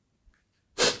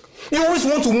 You always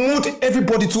want to mold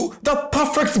everybody to that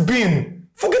perfect being,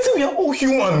 forgetting we are all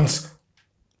humans.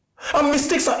 And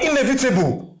mistakes are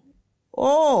inevitable.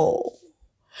 Oh,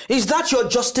 is that your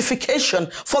justification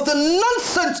for the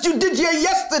nonsense you did here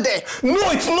yesterday?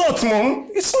 No, it's not, Mom.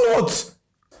 It's not.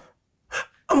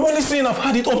 I'm only saying I've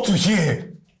had it up to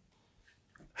here.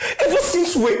 Ever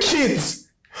since we were kids,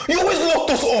 you always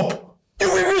locked us up. You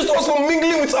refused us from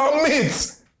mingling with our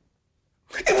mates.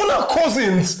 Even our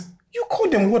cousins. You call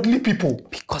them worldly people.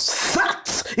 Because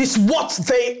that is what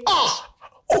they are.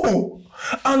 Oh,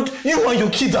 and you and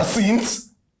your kids are saints?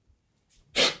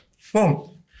 Mom,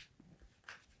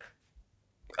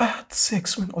 I had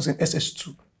sex when I was in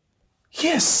SS2.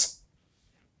 Yes.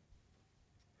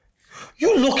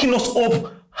 You locking us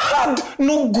up had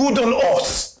no good on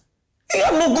us. It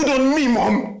had no good on me,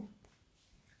 Mom.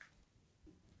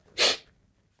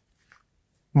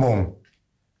 Mom,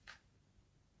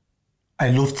 I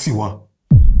love Tiwa.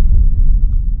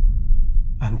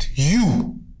 And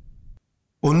you,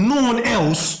 or no one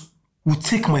else, will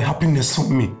take my happiness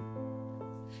from me.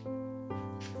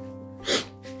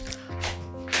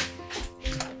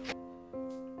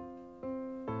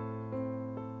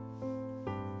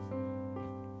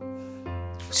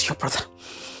 See your brother.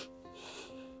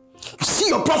 You see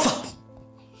your brother.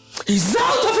 He's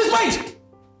out of his mind.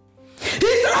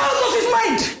 He's out of his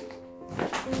mind.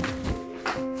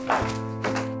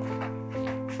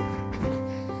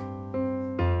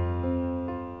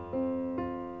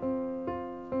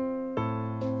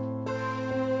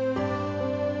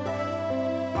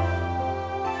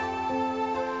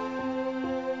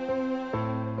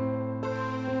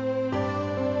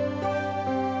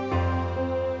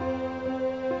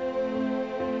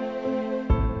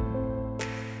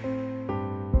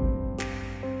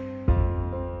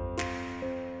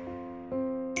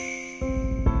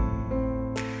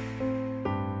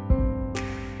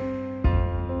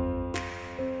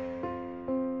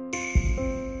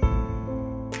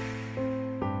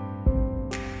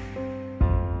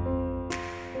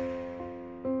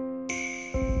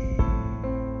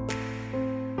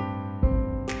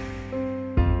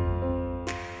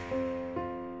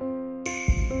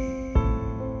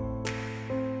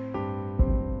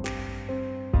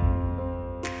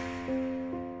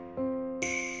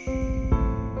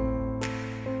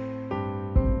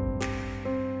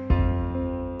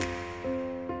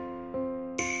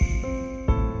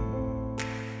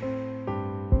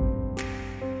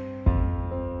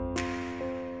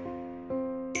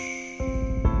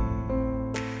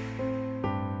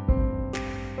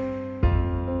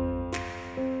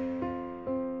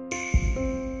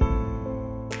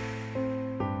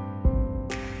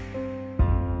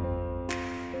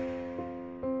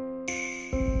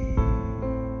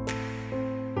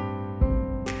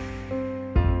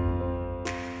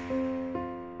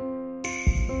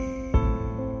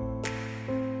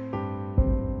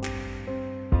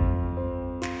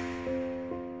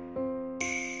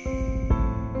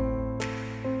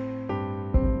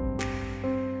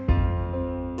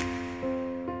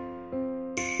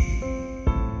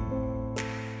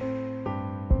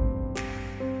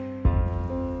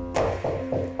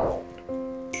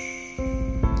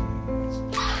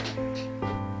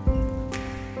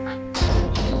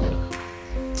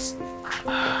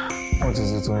 What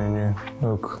is it on you?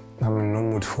 Look, I'm in no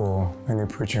mood for any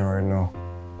preaching right now.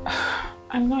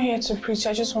 I'm not here to preach.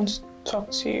 I just want to talk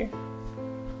to you.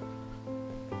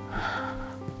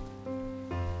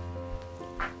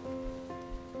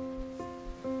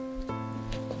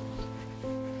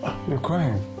 You're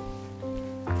crying.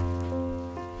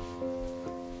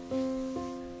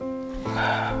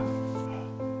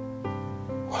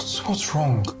 What's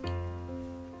wrong?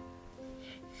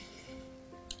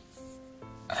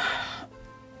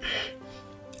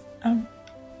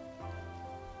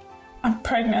 I'm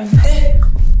pregnant.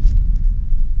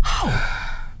 How?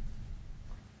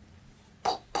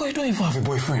 But you don't even have a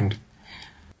boyfriend.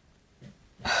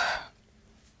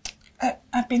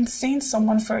 I've been seeing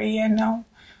someone for a year now.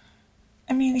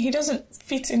 I mean, he doesn't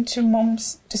fit into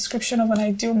Mom's description of an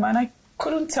ideal man. I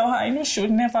couldn't tell her. I know she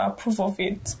would never approve of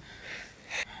it.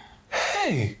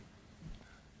 Hey!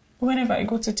 Whenever I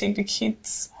go to take the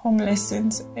kids home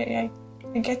lessons, I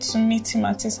get to meet him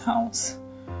at his house.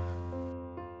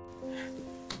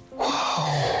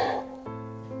 Wow!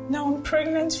 Now I'm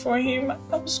pregnant for him.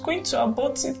 I was going to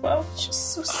abort it, but I was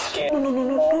just so scared.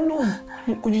 No.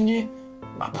 Onyinye,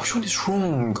 abortion is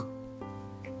wrong.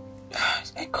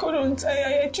 I couldn't.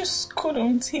 I just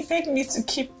couldn't. He begged me to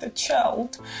keep the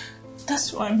child.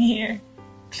 That's why I'm here.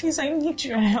 Please, I need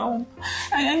your help.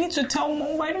 I need to tell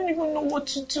Mom. I don't even know what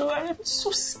to do. I'm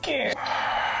so scared.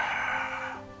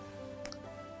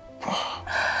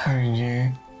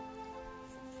 Onyinye,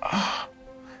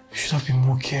 you should have been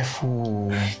more careful.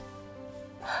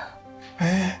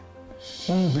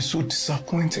 Mom will be so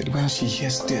disappointed when she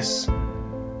hears this.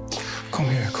 Come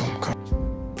here, come.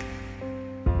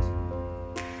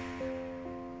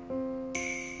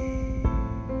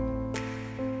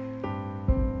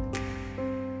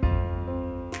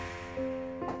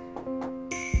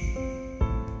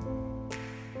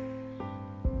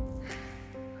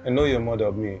 I know you're mad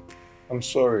at me. I'm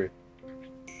sorry.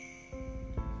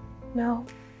 No,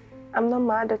 I'm not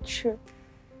mad at you.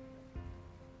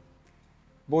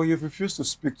 Boy, you've refused to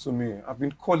speak to me. I've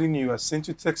been calling you. I sent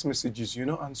you text messages. You're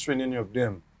not answering any of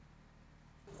them.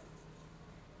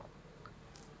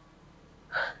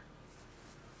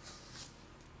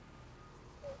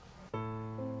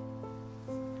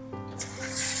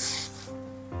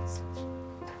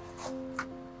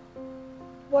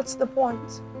 What's the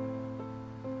point?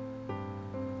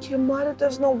 Your mother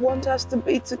does not want us to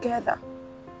be together.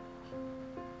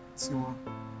 Tiwa,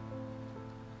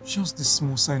 just this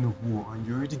small sign of war and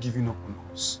you're already giving up on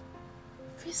us.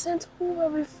 Vincent, who are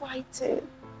we fighting?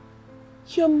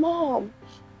 Your mom.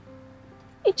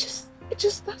 It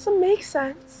just doesn't make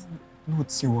sense. No,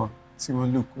 Tiwa,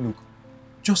 look.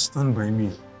 Just stand by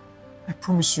me. I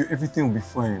promise you everything will be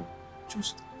fine.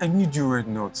 I need you right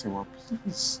now, Tiwa,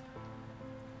 please.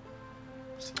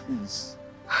 Please.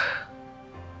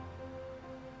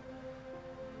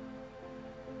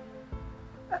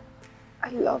 I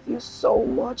love you so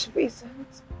much,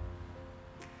 Vincent.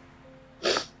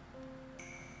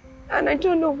 And I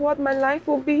don't know what my life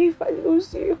will be if I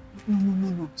lose you.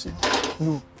 No, Tiwa.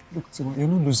 No, look, Tiwa, you're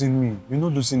not losing me. You're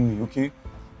not losing me, okay?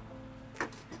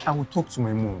 I will talk to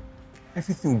my mom.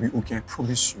 Everything will be okay, I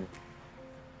promise you.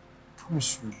 I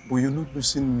promise you. But you're not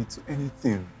losing me to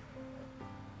anything.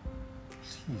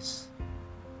 Please.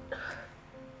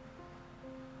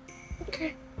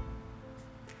 Okay.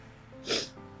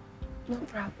 No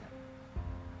problem.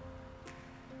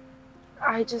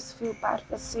 I just feel bad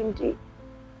for Cindy.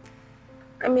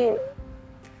 I mean,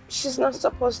 she's not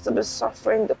supposed to be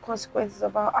suffering the consequences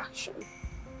of our actions.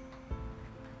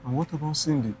 And what about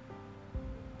Cindy?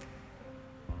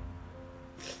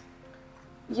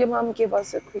 Your mom gave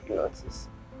us a quick notice.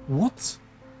 What?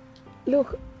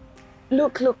 Look,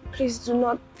 please do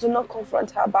not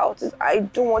confront her about it. I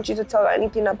don't want you to tell her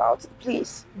anything about it,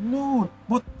 please. No,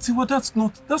 but Tiwa, that's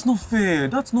not fair.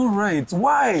 That's not right.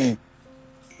 Why?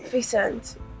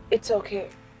 Vincent, it's okay.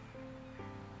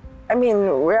 I mean,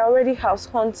 we're already house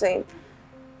hunting.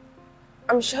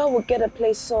 I'm sure we'll get a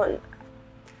place soon.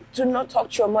 Do not talk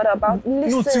to your mother about it.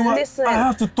 Listen, no, Tiwa, listen. I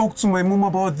have to talk to my mom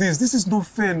about this. This is not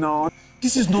fair now.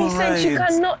 This is not right. Vincent, you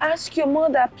cannot ask your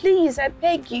mother. Please, I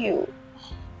beg you.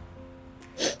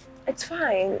 It's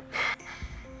fine.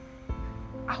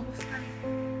 I'll be fine.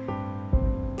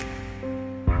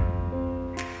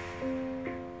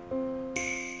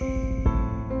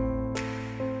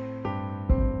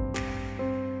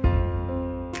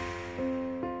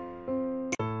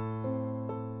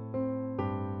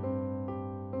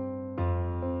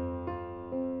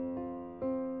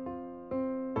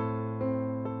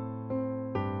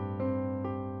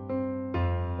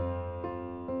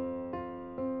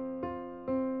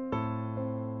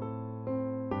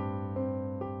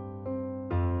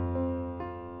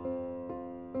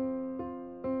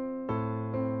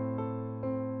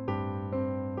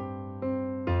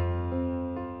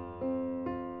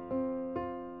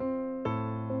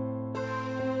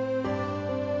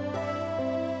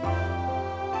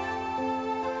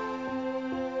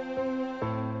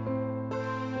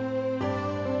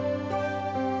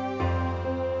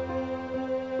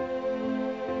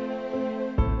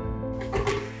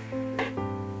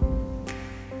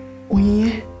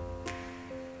 Onyinye.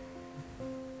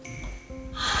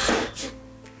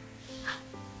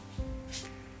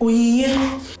 Onyinye.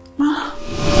 Ma.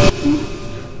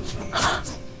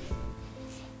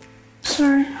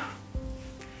 Sorry.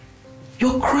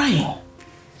 You're crying.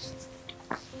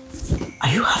 Are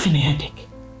you having a headache?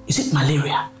 Is it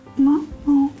malaria? No,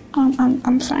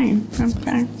 I'm fine. I'm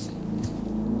fine.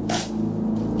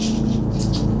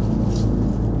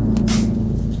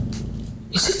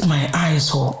 Is it my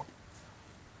eyes or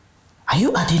are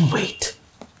you adding weight?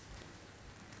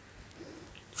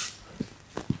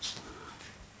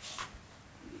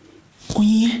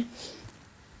 Onyinye,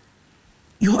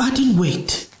 you're adding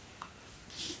weight.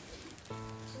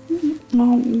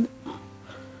 Mom,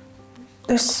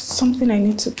 there's something I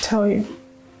need to tell you.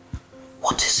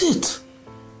 What is it?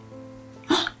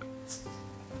 Huh?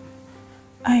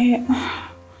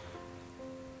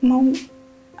 Mom,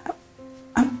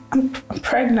 I'm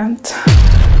pregnant.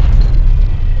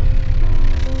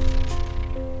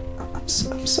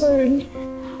 I'm sorry.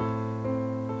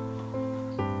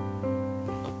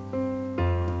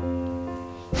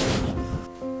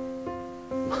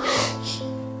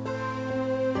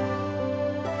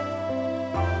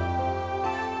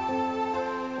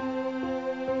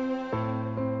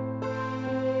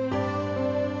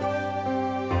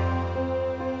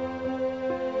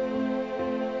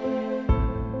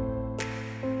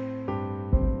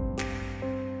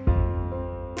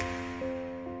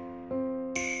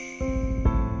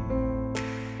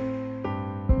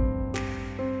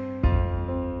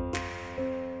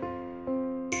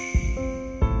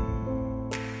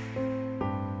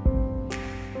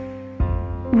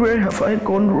 Where have I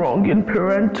gone wrong in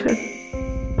parenting?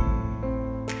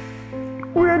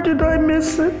 Where did I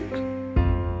miss it?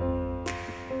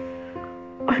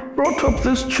 I brought up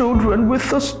these children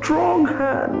with a strong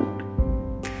hand,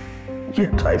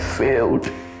 yet I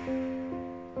failed.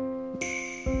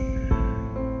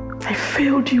 I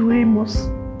failed you, Amos.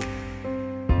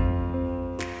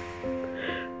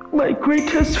 My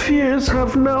greatest fears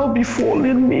have now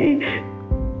befallen me.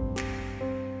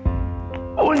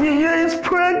 Onyinye is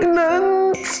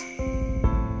pregnant.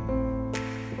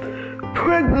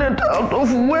 Pregnant out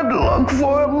of wedlock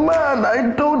for a man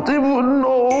I don't even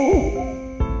know.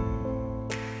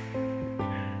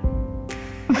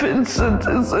 Vincent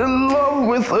is in love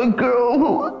with a girl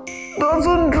who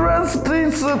doesn't dress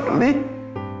decently.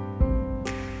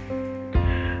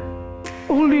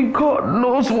 Only God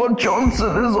knows what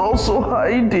Johnson is also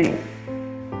hiding.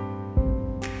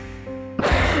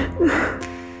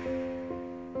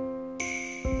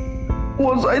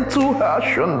 Was I too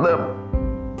harsh on them?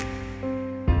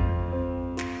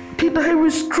 Did I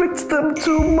restrict them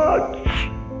too much?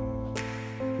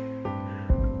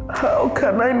 How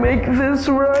can I make this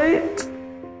right?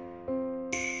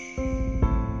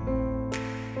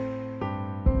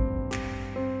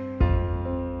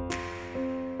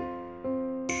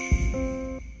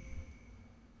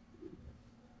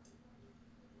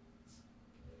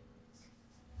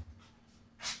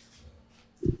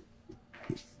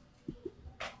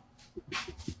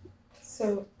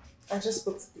 So, I just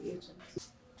spoke to the agent.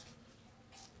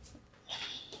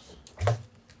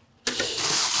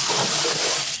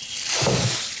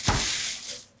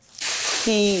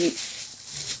 He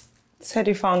said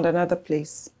he found another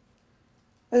place.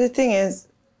 But the thing is,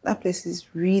 that place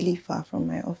is really far from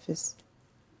my office.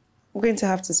 I'm going to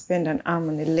have to spend an arm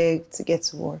and a leg to get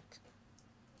to work.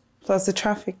 Plus the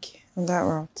traffic on that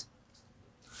route.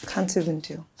 Can't even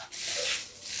deal.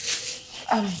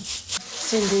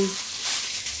 Cindy,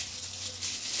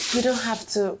 you don't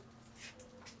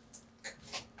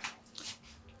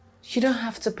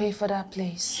have to pay for that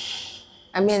place.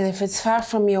 I mean, if it's far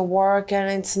from your work and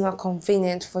it's not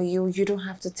convenient for you, you don't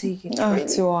have to take it. Oh, really.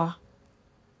 Tiwa,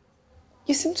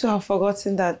 you seem to have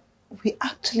forgotten that we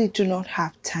actually do not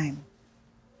have time.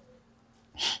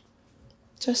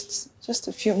 Just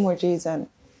a few more days and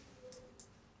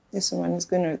this woman is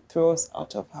going to throw us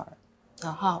out of her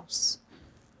house.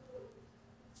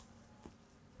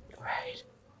 Right.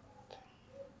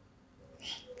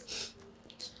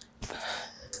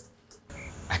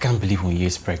 I can't believe Onyinye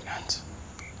is pregnant.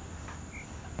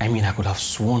 I mean, I could have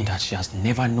sworn that she has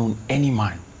never known any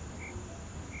man.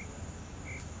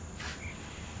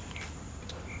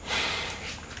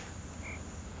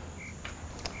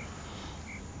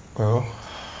 Well,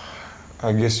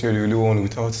 I guess you're the only one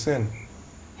without sin.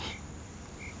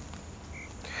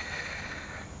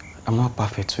 I'm not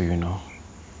perfect, so you know.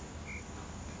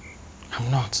 I'm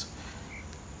not.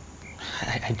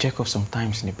 I jack off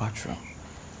sometimes in the bathroom.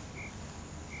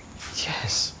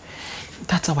 Yes,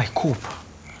 that's how I cope.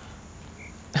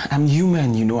 I'm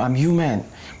human, you know, I'm human.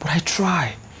 But I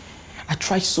try. I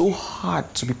try so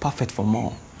hard to be perfect for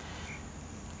Mom.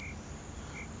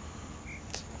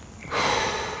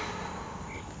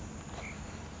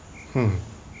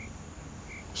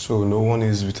 So no one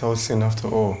is without sin after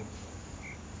all.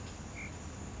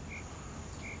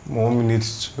 Mom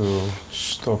needs to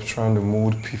stop trying to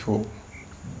mold people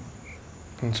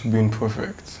into being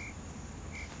perfect.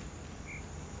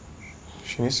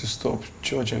 She needs to stop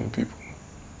judging people.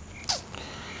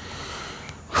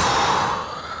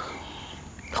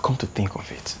 Come to think of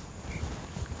it,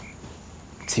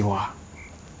 Tiwa,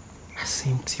 that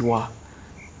same Tiwa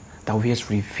that wears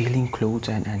revealing clothes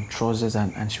and trousers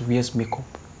and she wears makeup,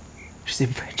 she's a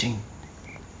virgin.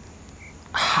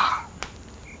 Ah.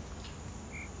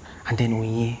 And then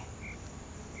Onye,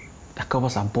 that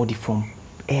covers her body from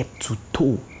head to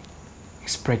toe,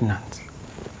 is pregnant.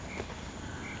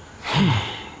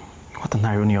 What an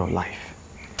irony of life.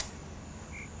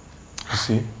 You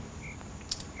see?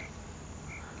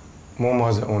 Mom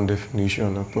has her own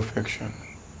definition of perfection.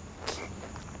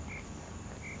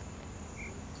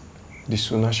 The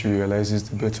sooner she realizes,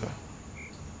 the better.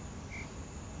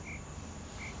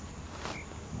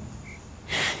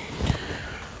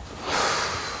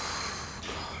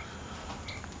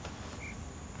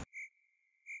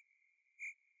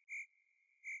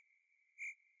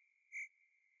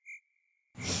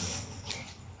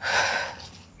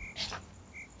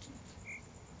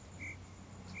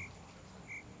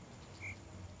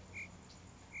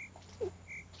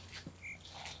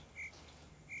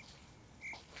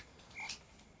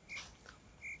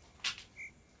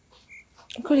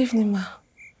 Good evening, Ma.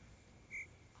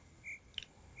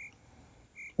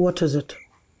 What is it?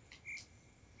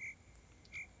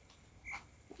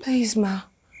 Please, Ma.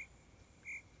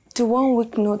 The 1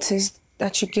 week notice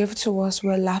that you gave to us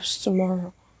will lapse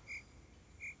tomorrow.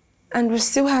 And we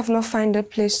still have not found a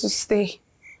place to stay.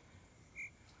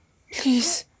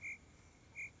 Please,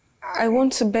 I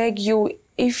want to beg you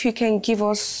if you can give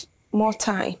us more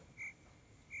time.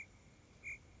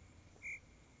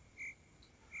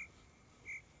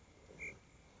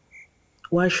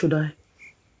 Why should I?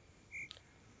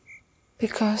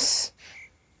 Because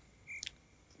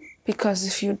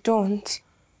if you don't,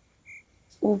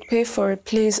 we'll pay for a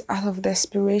place out of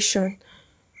desperation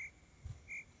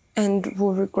and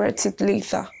we'll regret it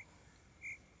later.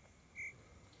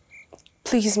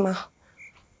 Please, Ma.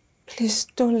 Please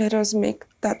don't let us make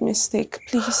that mistake,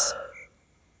 please.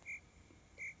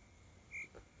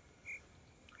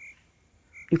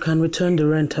 You can return the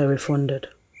rent I refunded.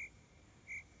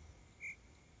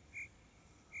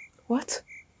 What?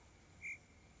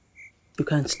 You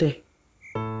can stay.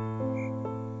 Oh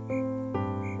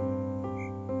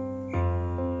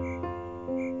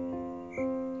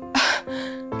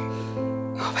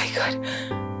my God.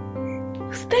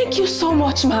 Thank you so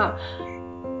much, Ma.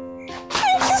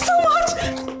 Thank you so much.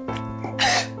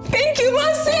 Thank you,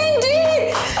 Ma.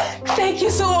 Cindy. Thank you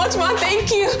so much, Ma.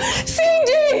 Thank you.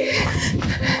 Cindy.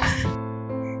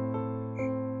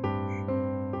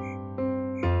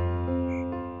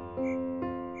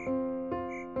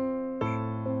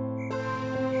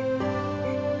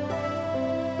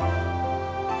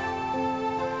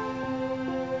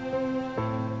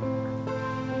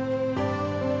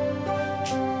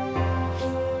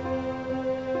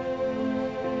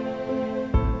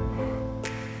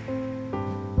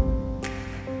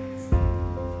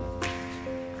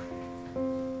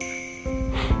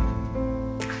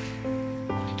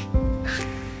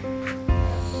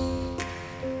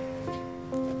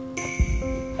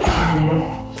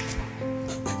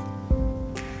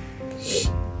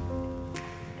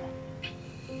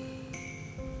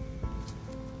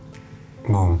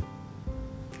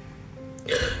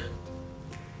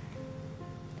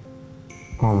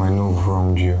 Mom, I know I've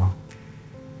wronged you.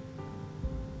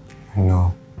 I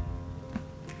know.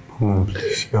 Mom,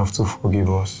 please, you have to forgive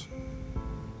us.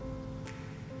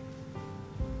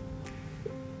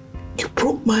 You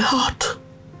broke my heart.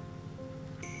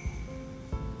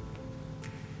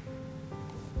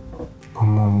 But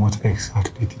Mom, what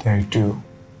exactly did I do?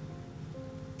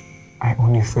 I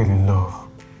only fell in love.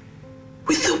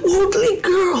 With a worldly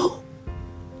girl.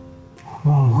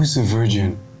 Mom, who's a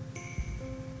virgin?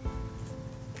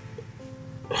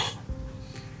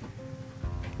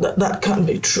 That can't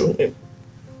be true.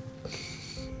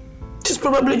 She's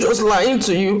probably just lying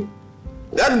to you.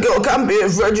 That girl can't be a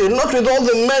virgin, not with all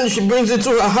the men she brings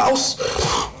into her house.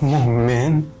 Mom,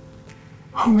 men?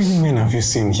 How many men have you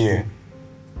seen here?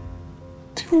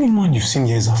 The only man you've seen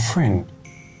here is a friend.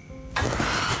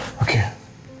 Okay.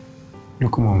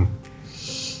 Look, Mom.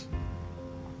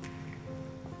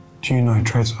 Do you know I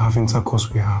tried to have intercourse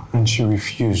with her and she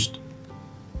refused?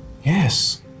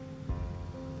 Yes.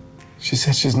 She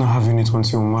said she's not having it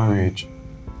until marriage.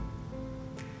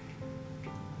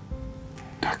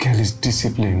 That girl is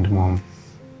disciplined, Mom.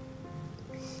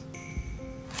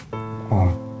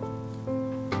 Mom.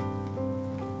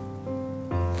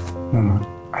 Mama,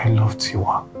 I love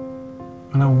Tiwa.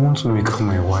 And I want to make her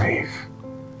my wife.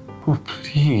 But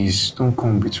please, don't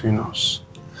come between us.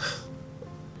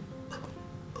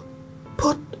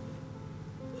 But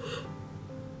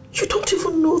you don't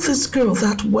even know this girl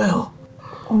that well.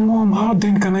 Oh, Mom, how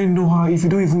then can I know her if you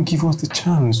don't even give us the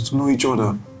chance to know each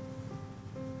other?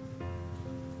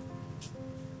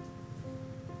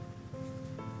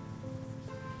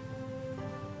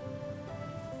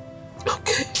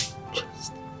 Okay,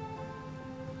 just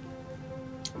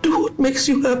do what makes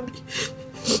you happy.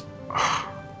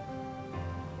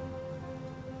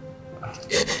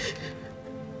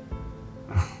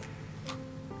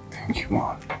 Thank you,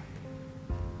 Mom.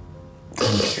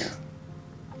 Thank you.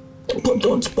 But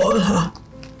don't spoil her.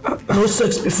 No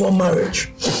sex before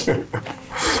marriage.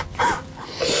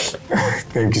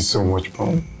 Thank you so much,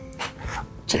 Mom.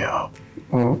 Cheer up.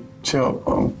 Cheer up,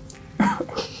 Mom.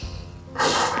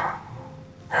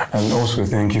 And also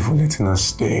thank you for letting us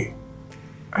stay.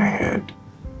 I heard.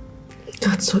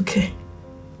 That's okay.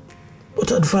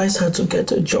 But advise her to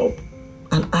get a job.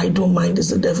 And I don't mind is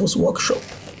the devil's workshop.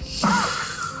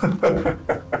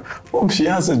 Mom, she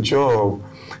has a job.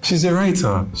 She's a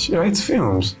writer. She writes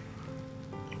films.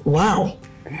 Wow.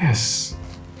 Yes.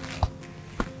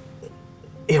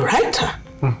 A writer?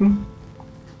 Mm-hmm.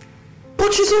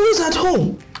 But she's always at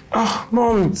home.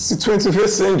 Mom, it's the 21st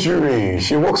century.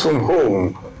 She works from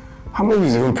home. Her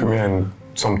movies even premiere on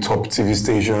some top TV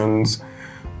stations,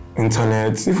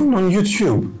 internet, even on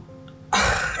YouTube.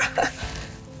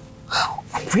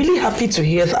 I'm really happy to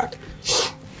hear that.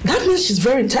 That means she's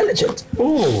very intelligent.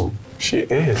 Oh, she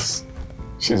is.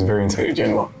 She's very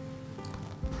intelligent, Mom.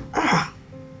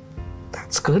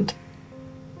 That's good.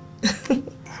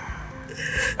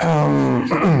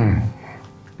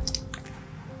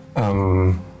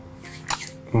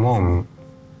 Mom,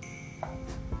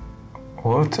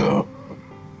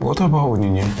 what about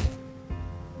Onyinye?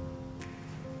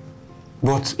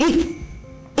 But...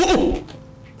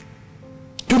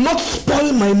 Do not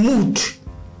spoil my mood.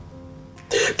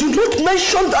 Do not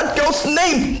mention that girl's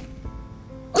name.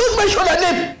 Don't mention her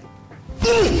name.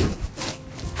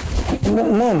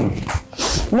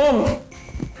 Mom.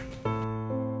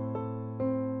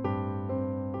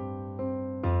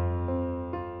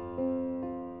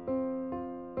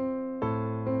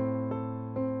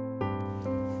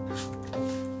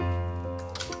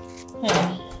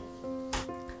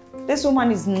 This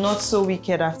woman is not so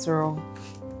wicked after all.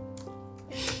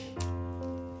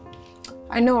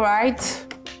 I know, right?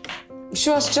 She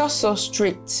was just so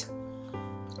strict.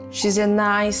 She's a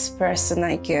nice person,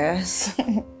 I guess.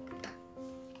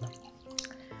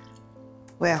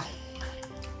 Well,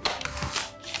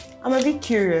 I'm a bit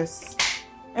curious.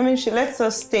 I mean, she lets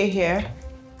us stay here.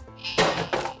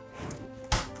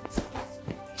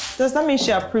 Does that mean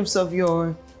she approves of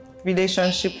your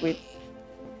relationship with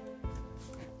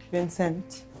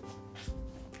Vincent?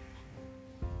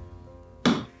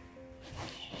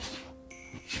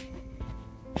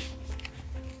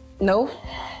 No,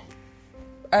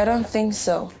 I don't think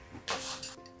so.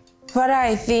 But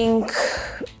I think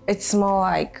it's more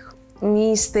like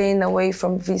me staying away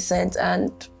from Vincent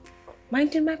and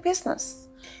minding my business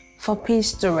for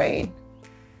peace to reign.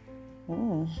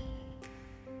 Are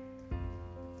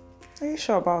you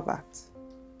sure about that?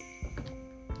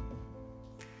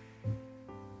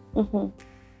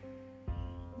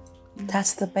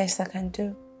 That's the best I can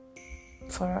do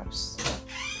for us.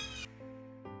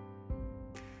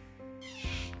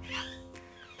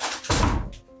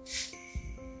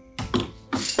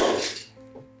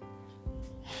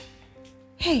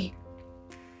 Hey.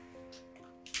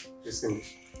 Listen.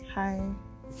 Hi.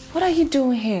 What are you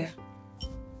doing here?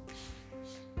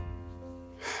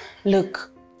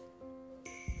 Look,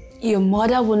 your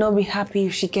mother will not be happy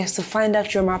if she gets to find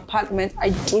out you're in my apartment.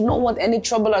 I do not want any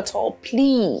trouble at all.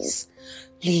 Please,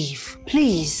 leave,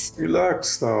 please.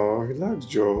 Relax now. Relax,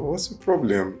 Joe. What's the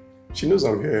problem? She knows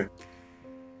I'm here.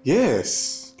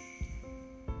 Yes.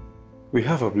 We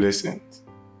have a blessing.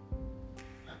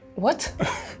 What?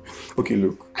 Okay,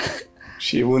 look.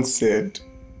 She even said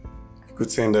I could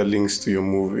send her links to your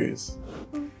movies.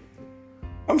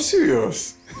 I'm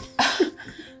serious.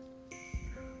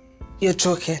 You're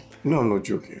joking. No, I'm not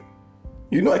joking.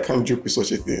 You know I can't joke with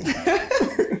such a thing.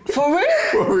 For real?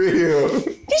 For real. Did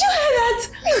you hear that?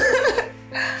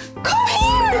 Come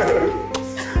here!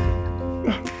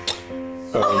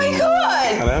 Oh my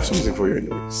God! And I have something for you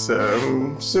anyways.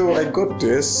 So I got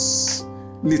this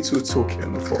little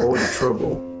token for all the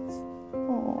trouble.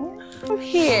 I'm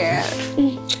here.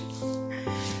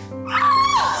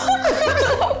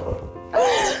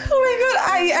 Oh my god,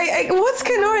 I what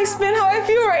cannot explain how I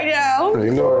feel right now.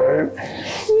 You know, right?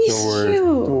 Don't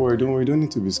worry. Don't worry. You don't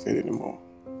need to be scared anymore.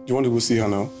 Do you want to go see her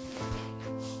now?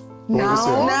 No.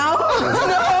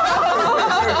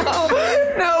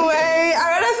 No way.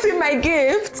 I'd rather see my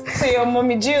gift. So your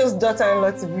mommy Gio's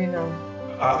daughter-in-law to be now.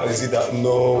 Is it that?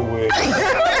 No way.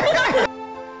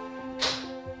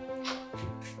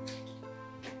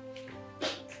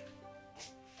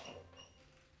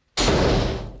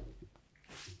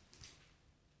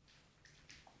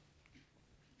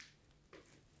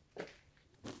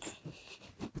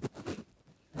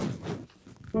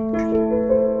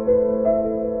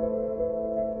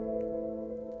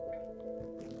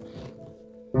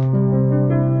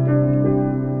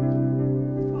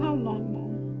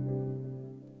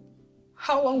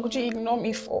 How long would you ignore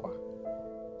me for?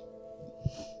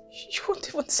 You won't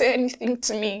even say anything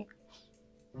to me.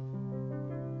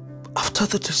 After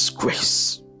the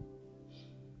disgrace,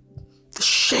 the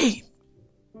shame,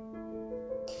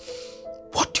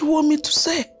 what do you want me to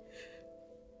say?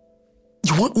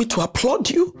 You want me to applaud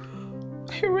you?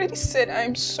 I already said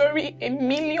I'm sorry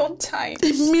 1,000,000 times.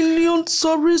 1,000,000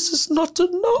 sorries is not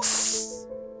enough.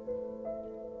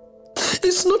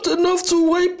 It's not enough to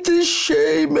wipe this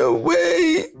shame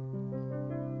away.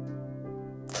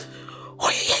 Oh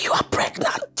yeah, you are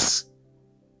pregnant.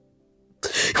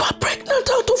 You are pregnant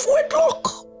out of wedlock.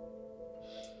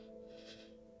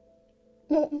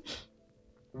 Mom,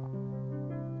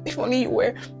 if only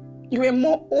you were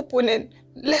more open and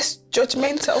less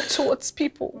judgmental towards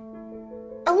people,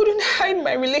 I wouldn't hide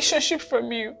my relationship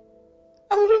from you.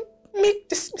 I wouldn't make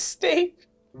this mistake.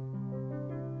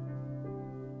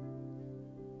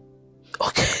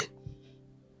 Okay.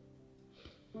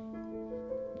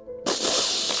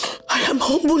 I am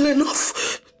humble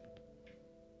enough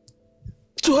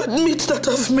to admit that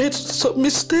I've made some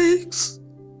mistakes.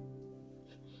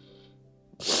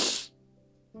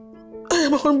 I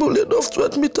am humble enough to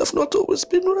admit I've not always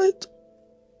been right.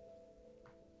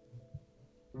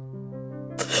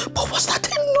 But was that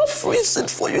enough reason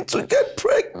for you to get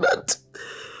pregnant?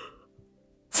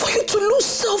 For you to lose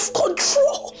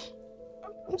self-control?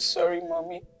 I'm sorry,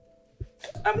 Mommy.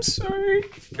 I'm sorry.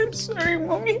 I'm sorry,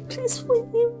 Mommy. Please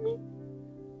forgive me.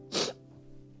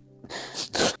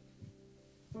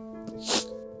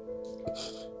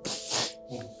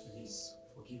 Oh, please,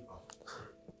 forgive her.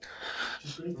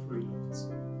 She's going through it.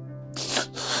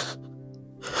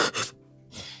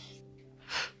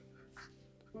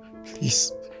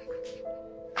 Please.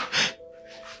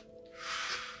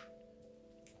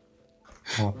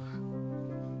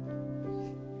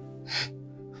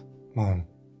 Mom,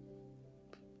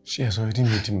 she has already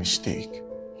made a mistake.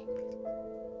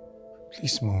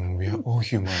 Please, Mom, we are all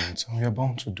humans and we are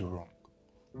bound to do wrong.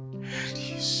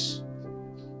 Please.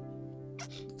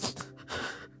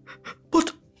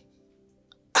 But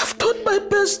I've done my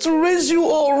best to raise you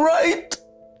all right.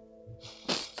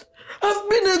 I've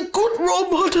been a good role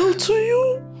model to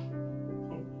you.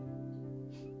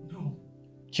 No,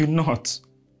 you're not.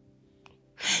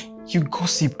 You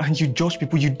gossip and you judge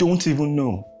people you don't even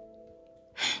know.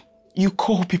 You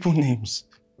call people names.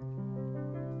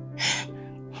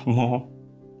 Mom,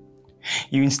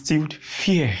 you instilled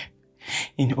fear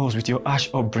in us with your harsh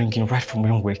upbringing right from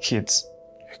when we were kids.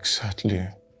 Exactly.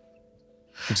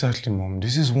 Exactly, Mom.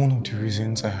 This is one of the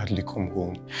reasons I hardly come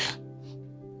home.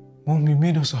 Mom, you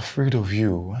made us afraid of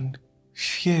you, and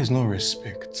fear is not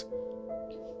respect.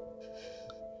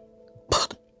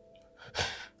 But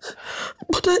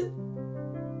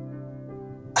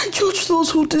I judge those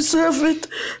who deserve it.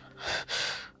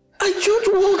 I judge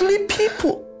worldly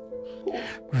people.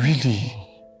 Really?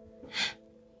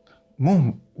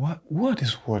 Mom, who are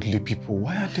these worldly people?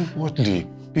 Why are they worldly?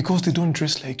 Because they don't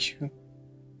dress like you?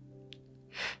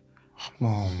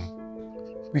 Mom,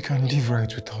 we can live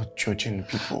right without judging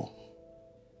people.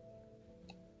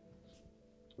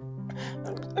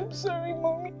 I'm sorry,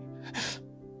 Mommy.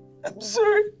 I'm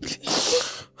sorry.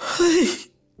 Hey.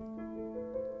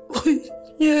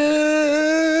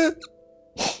 Yeah.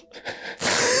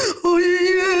 Oh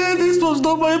yeah, this was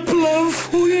not my plan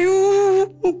for you.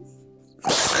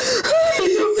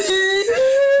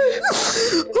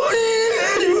 Oh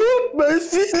yeah, you hurt my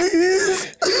feelings.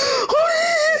 Oh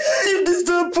yeah, you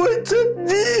disappointed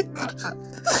me.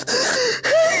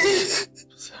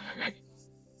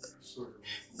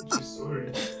 Sorry.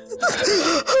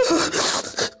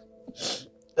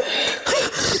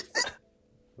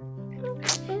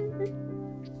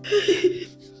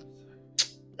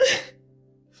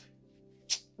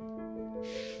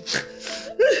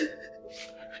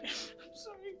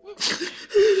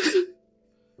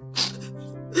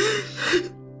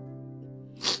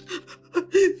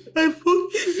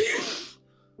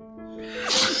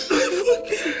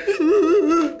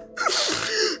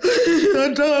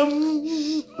 madam.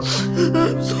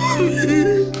 I'm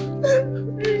sorry.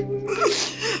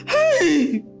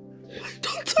 Hey,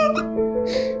 doctor.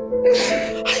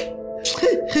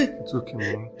 It's okay,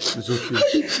 Mom. It's okay.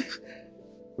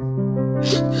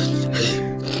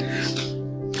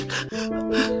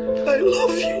 I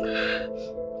love you.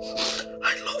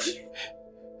 I love you.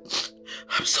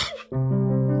 I'm sorry.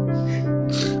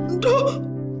 No.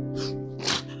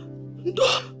 No.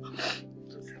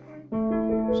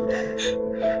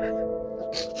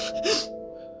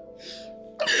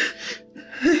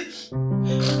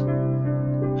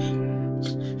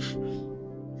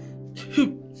 You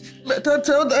better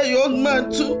tell that young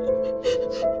man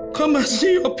to come and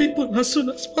see your people as soon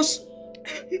as possible.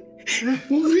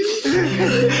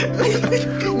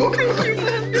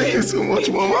 Thank you so much,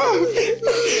 Mama.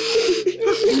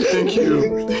 Thank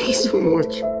you. Thank you so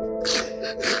much.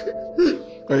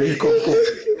 Hey, come.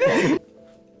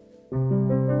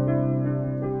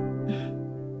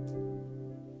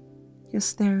 You're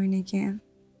staring again.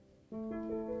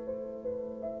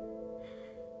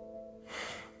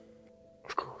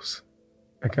 Of course.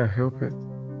 I can't help it.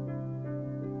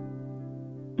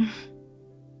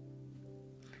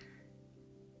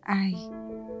 I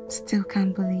still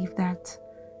can't believe that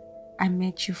I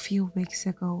met you a few weeks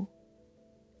ago.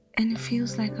 And it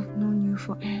feels like I've known you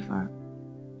forever.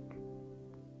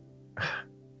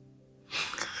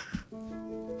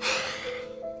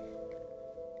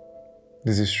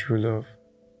 This is true love.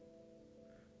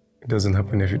 It doesn't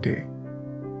happen every day.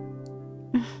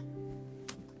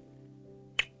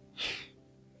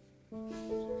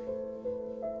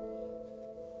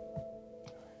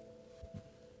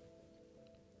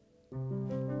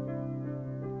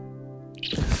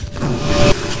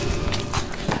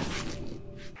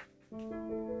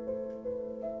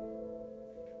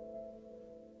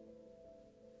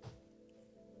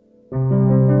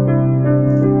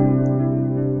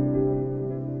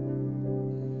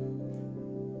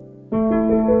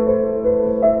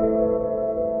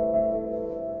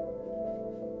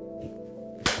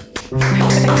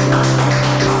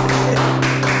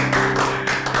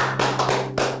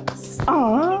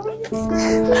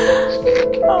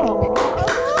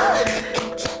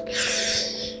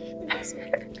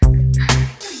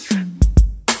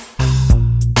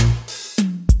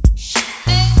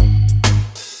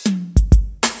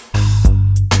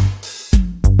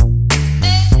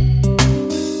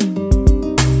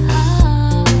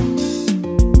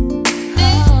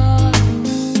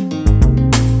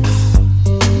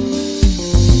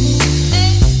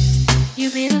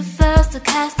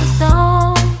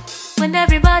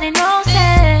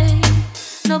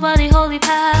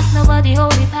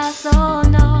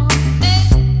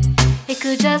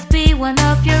 Could just be one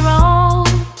of your own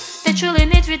that truly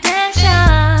needs redemption.